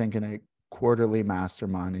 we're thinking a quarterly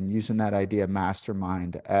mastermind, and using that idea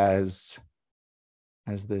mastermind as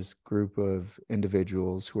this group of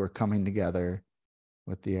individuals who are coming together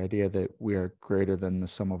with the idea that we are greater than the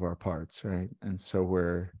sum of our parts, right? And so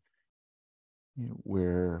we're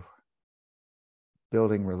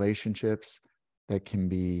building relationships that can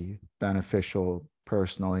be beneficial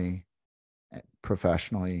personally,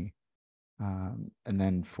 professionally, and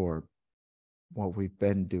then for what we've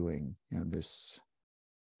been doing, this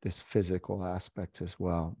physical aspect as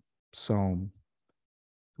well. So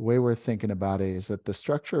the way we're thinking about it is that the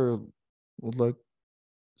structure will look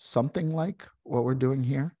something like what we're doing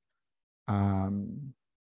here,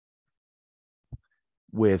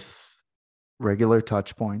 with regular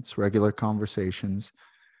touch points, regular conversations,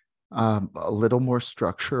 a little more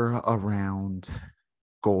structure around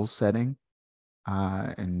goal setting,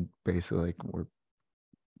 and basically like we're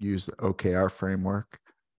use the OKR framework,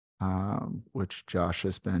 which Josh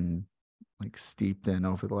has been like steeped in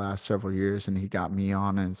over the last several years, and he got me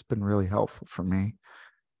on, and it's been really helpful for me.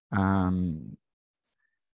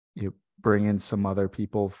 You bring in some other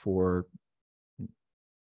people for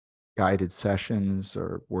guided sessions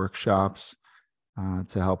or workshops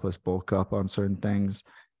to help us bulk up on certain things,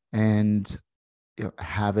 and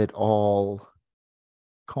have it all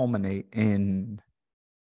culminate in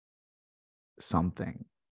something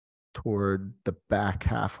toward the back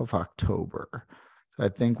half of October. So I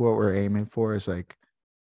think what we're aiming for is like,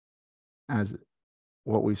 as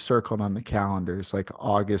what we've circled on the calendar is like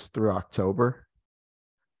August through October.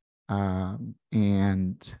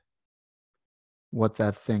 And what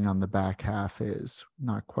that thing on the back half is,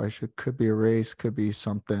 not quite sure. Could be a race, could be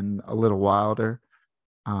something a little wilder.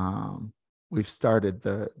 We've started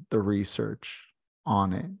the research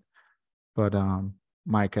on it, but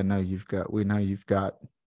Mike, we know you've got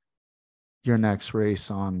your next race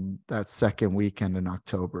on that second weekend in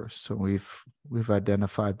October. So we've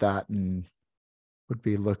identified that and would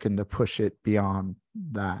be looking to push it beyond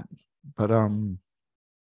that. But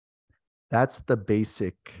that's the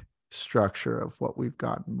basic structure of what we've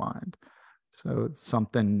got in mind. So it's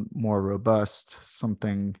something more robust,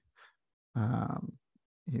 something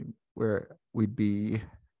where we're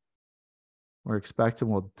expecting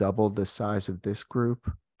we'll double the size of this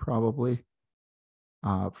group probably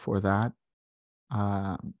for that.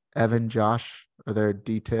 Evan, Josh, are there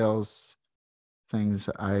details, things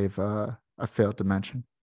I failed to mention?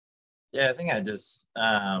 Yeah, I think I just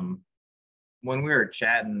when we were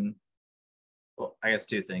chatting, well, I guess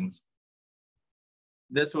two things.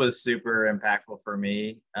 This was super impactful for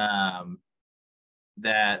me.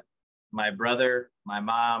 That my brother, my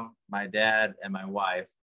mom, my dad, and my wife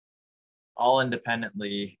all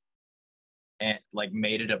independently and like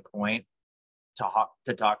made it a point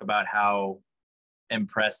to talk about how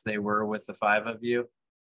impressed they were with the five of you,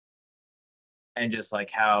 and just like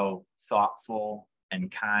how thoughtful and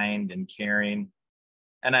kind and caring.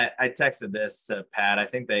 And I texted this to Pat. I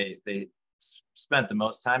think they spent the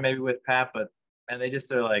most time maybe with Pat, and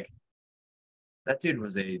they're like, that dude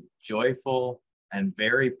was a joyful and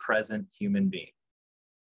very present human being.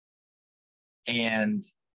 And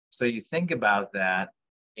so you think about that,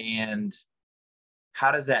 and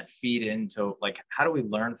how does that feed into, like, how do we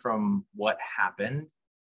learn from what happened?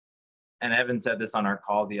 And Evan said this on our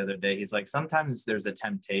call the other day. He's like, sometimes there's a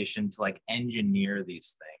temptation to like engineer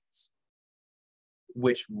these things,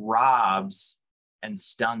 which robs and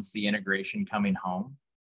stunts the integration coming home.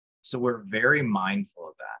 So we're very mindful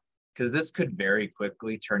of that, because this could very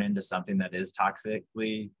quickly turn into something that is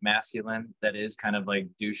toxically masculine, that is kind of like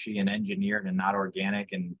douchey and engineered and not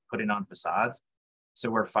organic and putting on facades. So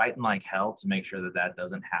we're fighting like hell to make sure that that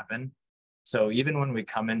doesn't happen. So even when we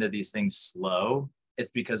come into these things slow, it's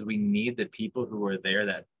because we need the people who are there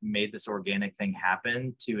that made this organic thing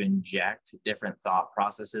happen to inject different thought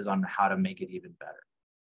processes on how to make it even better.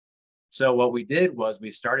 So what we did was we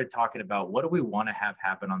started talking about, what do we want to have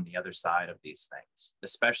happen on the other side of these things,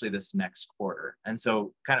 especially this next quarter. And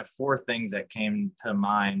so kind of four things that came to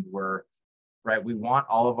mind were, right, we want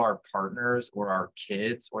all of our partners or our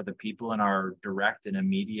kids or the people in our direct and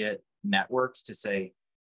immediate networks to say,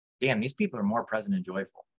 damn, these people are more present and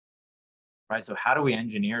joyful, right? So how do we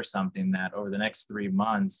engineer something that over the next 3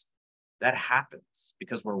 months that happens,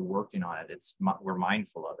 because we're working on it? We're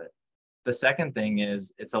mindful of it. The second thing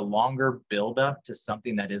is, it's a longer buildup to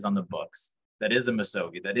something that is on the books. that is a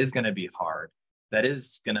Musogi, that is going to be hard, that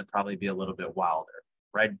is going to probably be a little bit wilder,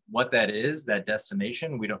 right? What that is, that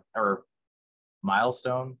destination, we don't, or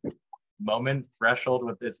milestone, moment, threshold,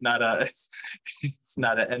 with it's not an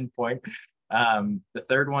end point. The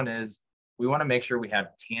third one is we want to make sure we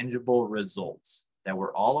have tangible results that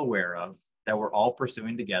we're all aware of, that we're all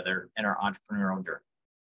pursuing together in our entrepreneurial journey.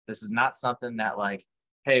 This is not something that like,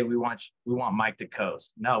 hey, we want Mike to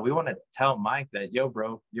coast. No, we want to tell Mike that, yo,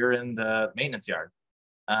 bro, you're in the maintenance yard.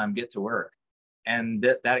 Get to work. And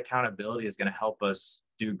that accountability is going to help us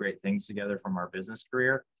do great things together from our business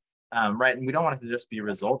career. Right. And we don't want it to just be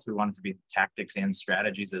results. We want it to be tactics and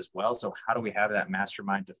strategies as well. So how do we have that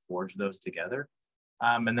mastermind to forge those together?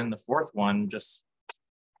 And then the fourth one, just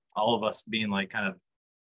all of us being like kind of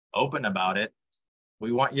open about it.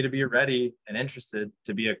 We want you to be ready and interested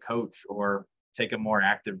to be a coach or take a more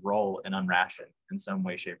active role in Unration in some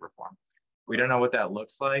way, shape, or form. We don't know what that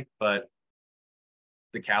looks like, but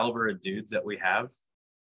the caliber of dudes that we have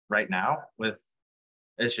right now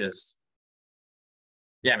it's just,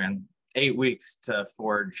 yeah, man, 8 weeks to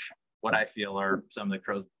forge what I feel are some of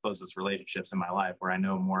the closest relationships in my life, where I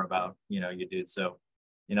know more about, you dudes. So,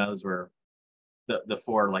 those were the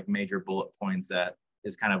four like major bullet points that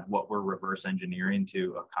is kind of what we're reverse engineering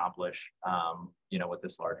to accomplish, with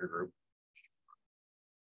this larger group.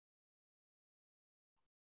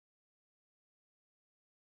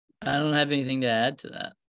 I don't have anything to add to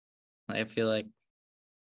that. I feel like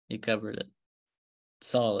you covered it.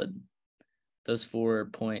 Solid. Those 4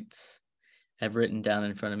 points I've written down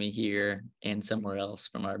in front of me here and somewhere else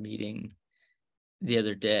from our meeting the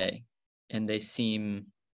other day, and they seem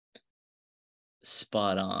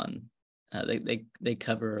spot on. They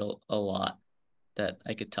cover a lot that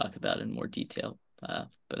I could talk about in more detail, but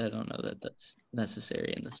I don't know that that's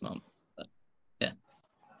necessary in this moment. But, yeah.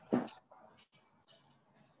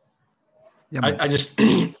 Yeah, I just,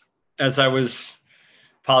 as I was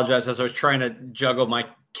trying to juggle my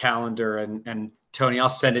calendar, and Tony, I'll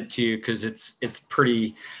send it to you because it's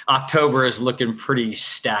pretty, October is looking pretty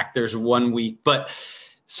stacked. There's 1 week, but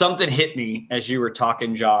something hit me as you were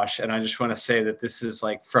talking, Josh, and I just want to say that this is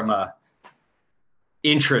like from a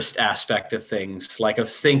interest aspect of things, like of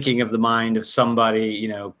thinking of the mind of somebody,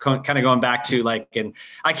 kind of going back to like, and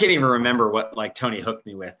I can't even remember what like Tony hooked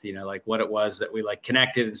me with, like what it was that we like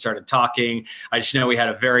connected and started talking. I just know we had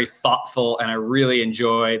a very thoughtful, and I really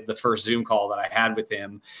enjoyed the first Zoom call that I had with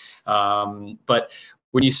him. But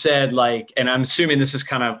when you said like, and I'm assuming this is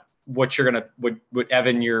kind of what you're going to, what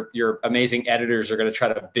Evan, your amazing editors are going to try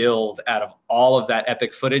to build out of all of that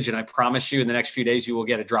epic footage. And I promise you in the next few days, you will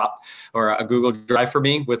get a drop or a Google Drive for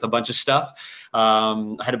me with a bunch of stuff.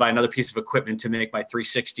 I had to buy another piece of equipment to make my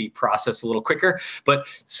 360 process a little quicker, but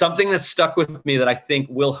something that stuck with me that I think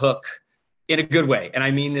will hook in a good way. And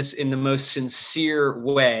I mean this in the most sincere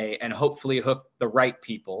way, and hopefully hook the right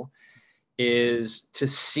people, is to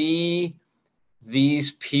see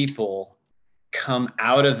these people come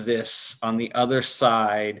out of this on the other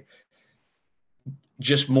side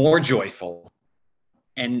just more joyful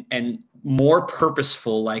and more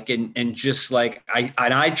purposeful, like, and just like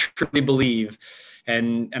I truly believe,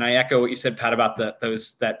 and I echo what you said, Pat, about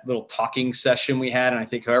that little talking session we had. And I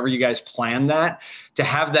think however you guys planned that, to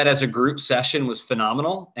have that as a group session was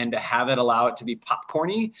phenomenal, and to have it allow it to be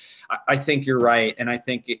popcorny, I think you're right. And I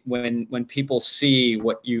think when people see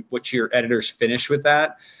what your editors finish with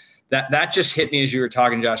that just hit me as you were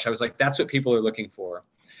talking, Josh. I was like, that's what people are looking for.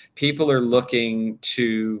 People are looking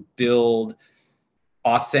to build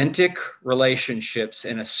authentic relationships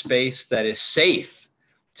in a space that is safe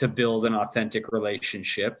to build an authentic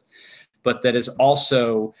relationship, but that is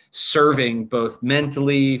also serving both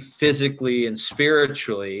mentally, physically, and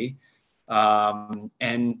spiritually,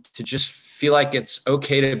 and to just feel like it's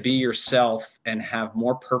okay to be yourself and have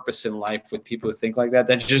more purpose in life with people who think like that.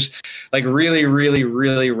 That just like really, really,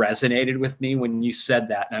 really resonated with me when you said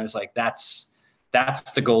that. And I was like, that's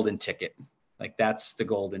the golden ticket. Like that's the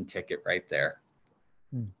golden ticket right there.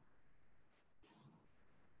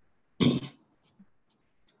 I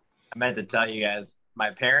meant to tell you guys, my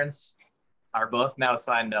parents are both now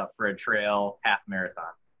signed up for a trail half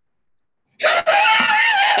marathon.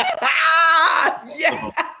 Yeah.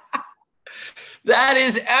 That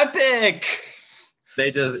is epic.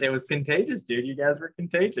 It was contagious, dude. You guys were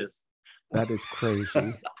contagious. that is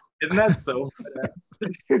crazy. Isn't that so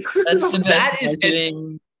That's the best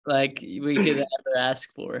marketing like we could ever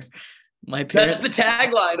ask for. My parents. That's the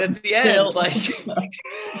tagline at the end. Like,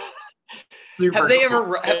 super have they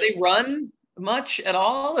cool. have they run much at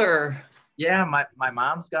all, or? Yeah, my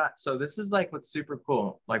mom's got, so this is like what's super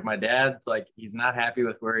cool. Like my dad's like, he's not happy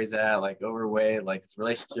with where he's at, like overweight, like his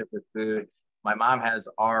relationship with food. My mom has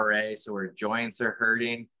RA, so her joints are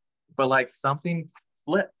hurting. But like something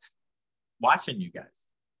flipped watching you guys.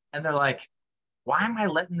 And they're like, why am I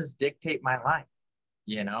letting this dictate my life?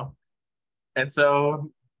 You know? And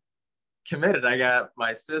so committed. I got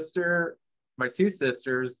my sister, my two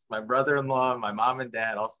sisters, my brother-in-law, my mom and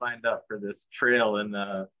dad all signed up for this trail in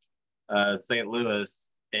St.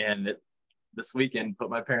 Louis. And this weekend put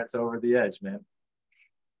my parents over the edge, man.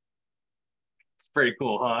 It's pretty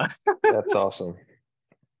cool, huh? That's awesome.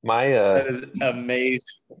 That is amazing.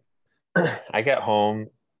 I got home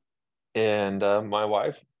and my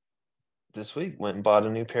wife this week went and bought a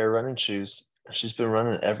new pair of running shoes. She's been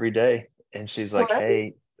running every day, and she's like,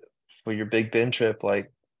 "Hey, for your Big Bend trip,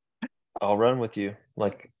 like, I'll run with you."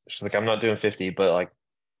 Like, she's like, "I'm not doing 50, but like,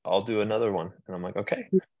 I'll do another one." And I'm like, "Okay,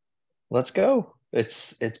 let's go."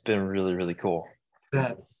 It's been really, really cool.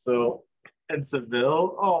 That's so. In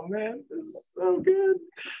Seville, oh man, this is so good.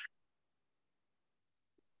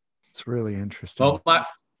 It's really interesting. Well,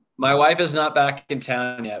 my wife is not back in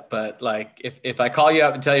town yet, but like if I call you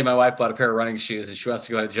up and tell you my wife bought a pair of running shoes and she wants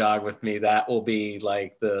to go on a jog with me, that will be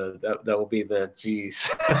like that will be the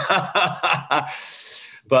geez.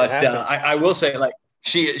 But I will say, like,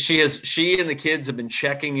 she and the kids have been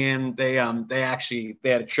checking in. They had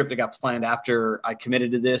a trip that got planned after I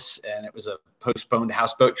committed to this, and it was a postponed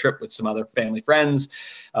houseboat trip with some other family friends,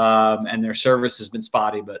 and their service has been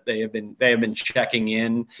spotty, but they have been checking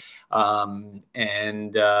in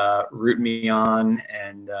and rooting me on,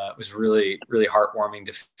 and it was really, really heartwarming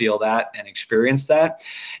to feel that and experience that.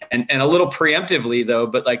 And a little preemptively though,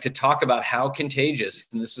 but like to talk about how contagious,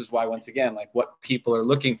 and this is why, once again, like what people are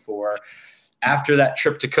looking for after that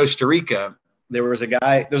trip to Costa Rica. There was a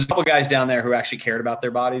couple guys down there who actually cared about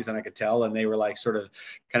their bodies, and I could tell, and they were like sort of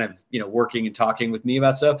kind of, working and talking with me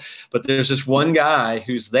about stuff. But there's this one guy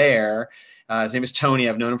who's there. His name is Tony.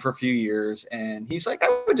 I've known him for a few years, and he's like,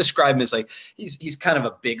 I would describe him as like, he's kind of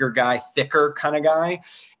a bigger guy, thicker kind of guy.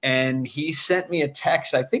 And he sent me a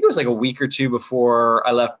text, I think it was like a week or two before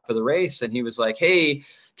I left for the race. And he was like, "Hey,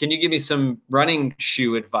 can you give me some running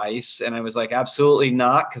shoe advice?" And I was like, absolutely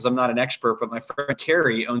not, because I'm not an expert, but my friend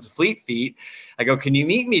Carrie owns a Fleet Feet. I go, "Can you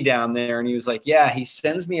meet me down there?" And he was like, yeah. He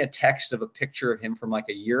sends me a text of a picture of him from like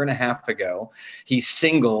a year and a half ago. He's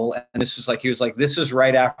single. And this was like, he was like, "This is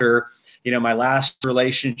right after, my last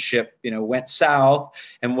relationship, went south.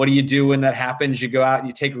 And what do you do when that happens? You go out and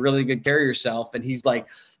you take really good care of yourself." And he's like,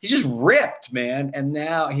 he's just ripped, man. And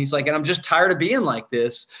now he's like, "And I'm just tired of being like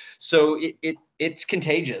this." So it's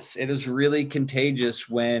contagious. It is really contagious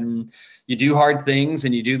when you do hard things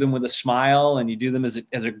and you do them with a smile and you do them as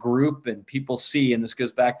a group, and people see, and this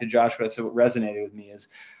goes back to Josh, what I said, what resonated with me is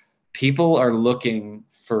people are looking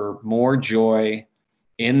for more joy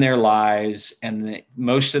in their lives, and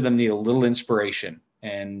most of them need a little inspiration.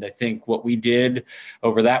 And I think what we did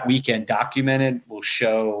over that weekend, documented, will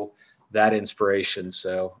show that inspiration.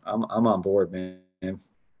 So I'm on board, man.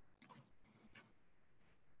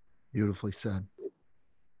 Beautifully said.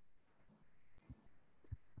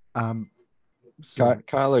 So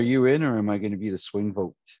Kyle, are you in, or am I going to be the swing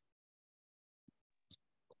vote?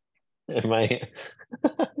 Am I?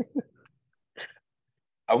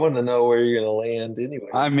 I want to know where you're going to land anyway.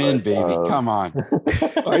 I'm in, baby. Come on.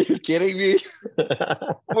 Are you kidding me?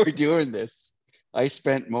 We're doing this. I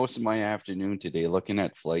spent most of my afternoon today looking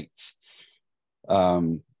at flights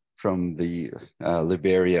from the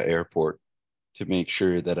Liberia airport to make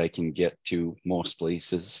sure that I can get to most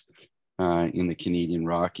places in the Canadian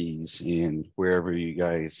Rockies and wherever you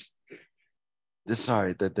guys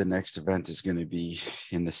decide that the next event is going to be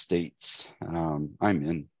in the States. I'm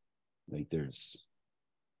in. Like, there's,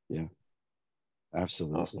 yeah,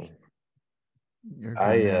 absolutely. Awesome.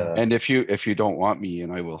 And if you don't want me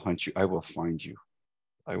in, I will hunt you. I will find you.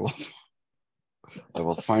 I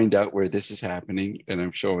will find out where this is happening, and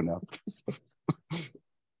I'm showing up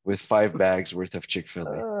with 5 bags worth of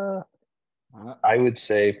Chick-fil-A. I would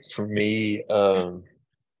say for me,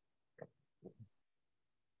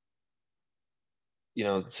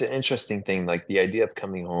 it's an interesting thing. Like, the idea of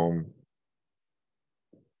coming home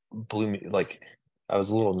blew me. Like, I was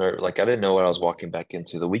a little nervous. Like, I didn't know what I was walking back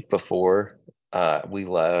into. The week before we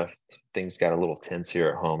left, things got a little tense here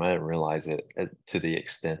at home. I didn't realize it to the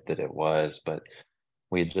extent that it was, but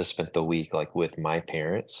we had just spent the week like with my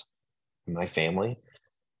parents, my family,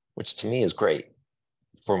 which to me is great.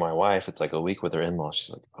 For my wife, it's like a week with her in-laws.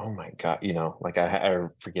 She's like, "Oh my God," like I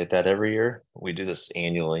forget that every year. We do this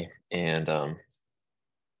annually. And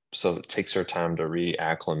so it takes her time to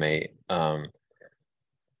reacclimate.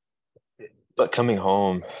 But coming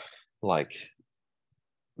home, like,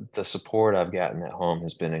 the support I've gotten at home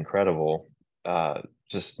has been incredible.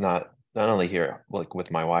 Just not not only here, like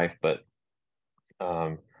with my wife, but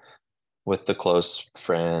with the close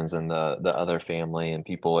friends and the other family and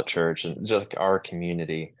people at church and just like our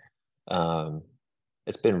community. Um,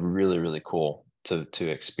 it's been really, really cool to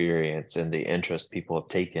experience, and the interest people have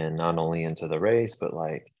taken not only into the race, but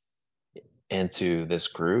like into this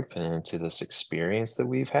group and into this experience that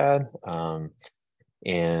we've had.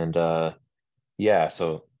 And yeah,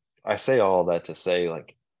 so I say all that to say,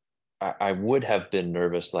 like, I would have been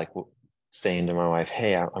nervous, like saying to my wife,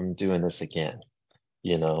 "Hey, I'm doing this again,"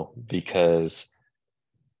 because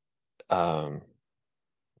um,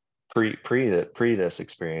 pre this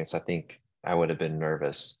experience, I think I would have been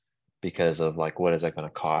nervous because of like, what is that going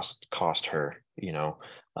to cost her,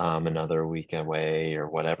 another week away or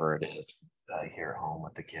whatever it is, here at home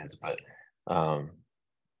with the kids. Um,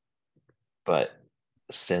 but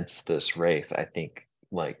since this race, I think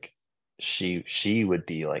like she would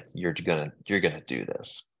be like, you're gonna do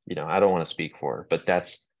this. I don't want to speak for her, but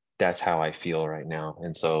that's how I feel right now.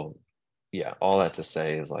 And so, yeah, all that to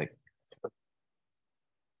say is like,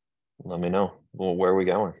 let me know. Well, where are we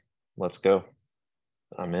going? Let's go.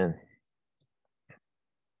 I'm in.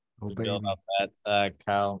 Oh, You feel baby. about that,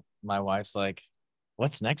 Kyle? My wife's like,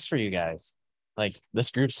 "What's next for you guys? Like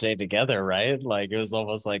this group stayed together, right?" Like it was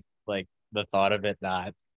almost like the thought of it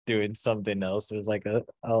not doing something else was like a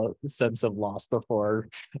sense of loss before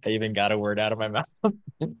I even got a word out of my mouth.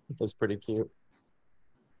 It was pretty cute.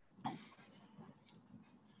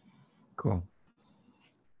 Cool.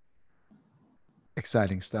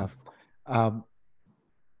 Exciting stuff. Um,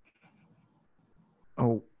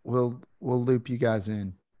 we'll loop you guys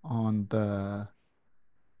in on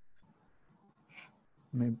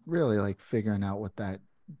really like figuring out what that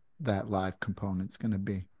live component's going to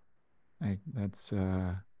be. Like that's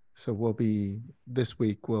so this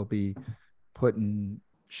week we'll be putting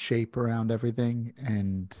shape around everything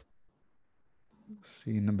and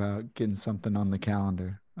seeing about getting something on the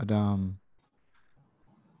calendar. But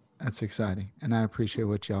that's exciting. And I appreciate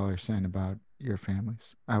what y'all are saying about your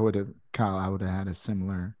families. Kyle, I would have had a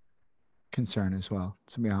similar concern as well,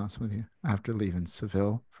 to be honest with you, after leaving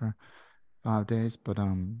Seville for 5 days. But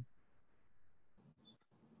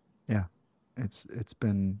yeah, it's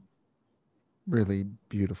been really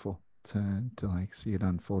beautiful to like see it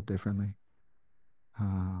unfold differently.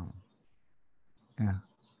 Um, yeah,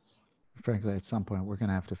 frankly, at some point we're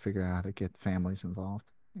gonna have to figure out how to get families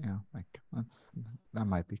involved. Like that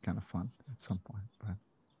might be kind of fun at some point. But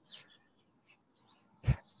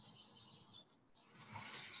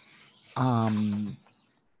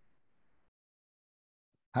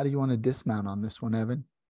how do you want to dismount on this one, Evan?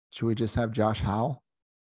 Should we just have Josh howl?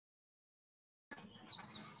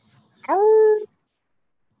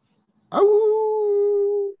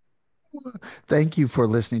 Oh, thank you for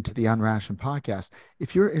listening to the Unrationed podcast.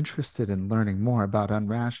 If you're interested in learning more about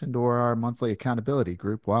Unrationed or our monthly accountability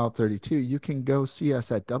group, Wild 32, you can go see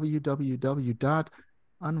us at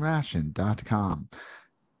www.unrationed.com.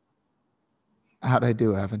 How'd I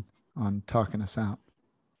do, Evan, on talking us out?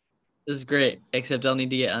 This is great, except I'll need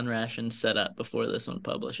to get Unrationed set up before this one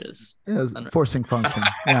publishes. It was forcing function.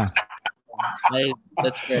 Yeah.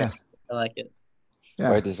 That's great. Yeah. I like it. Yeah.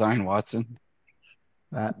 By design, Watson.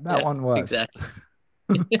 That Yeah, one was. exactly.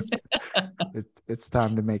 It's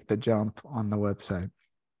time to make the jump on the website.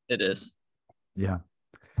 It is. Yeah.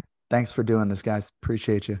 Thanks for doing this, guys.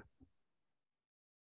 Appreciate you.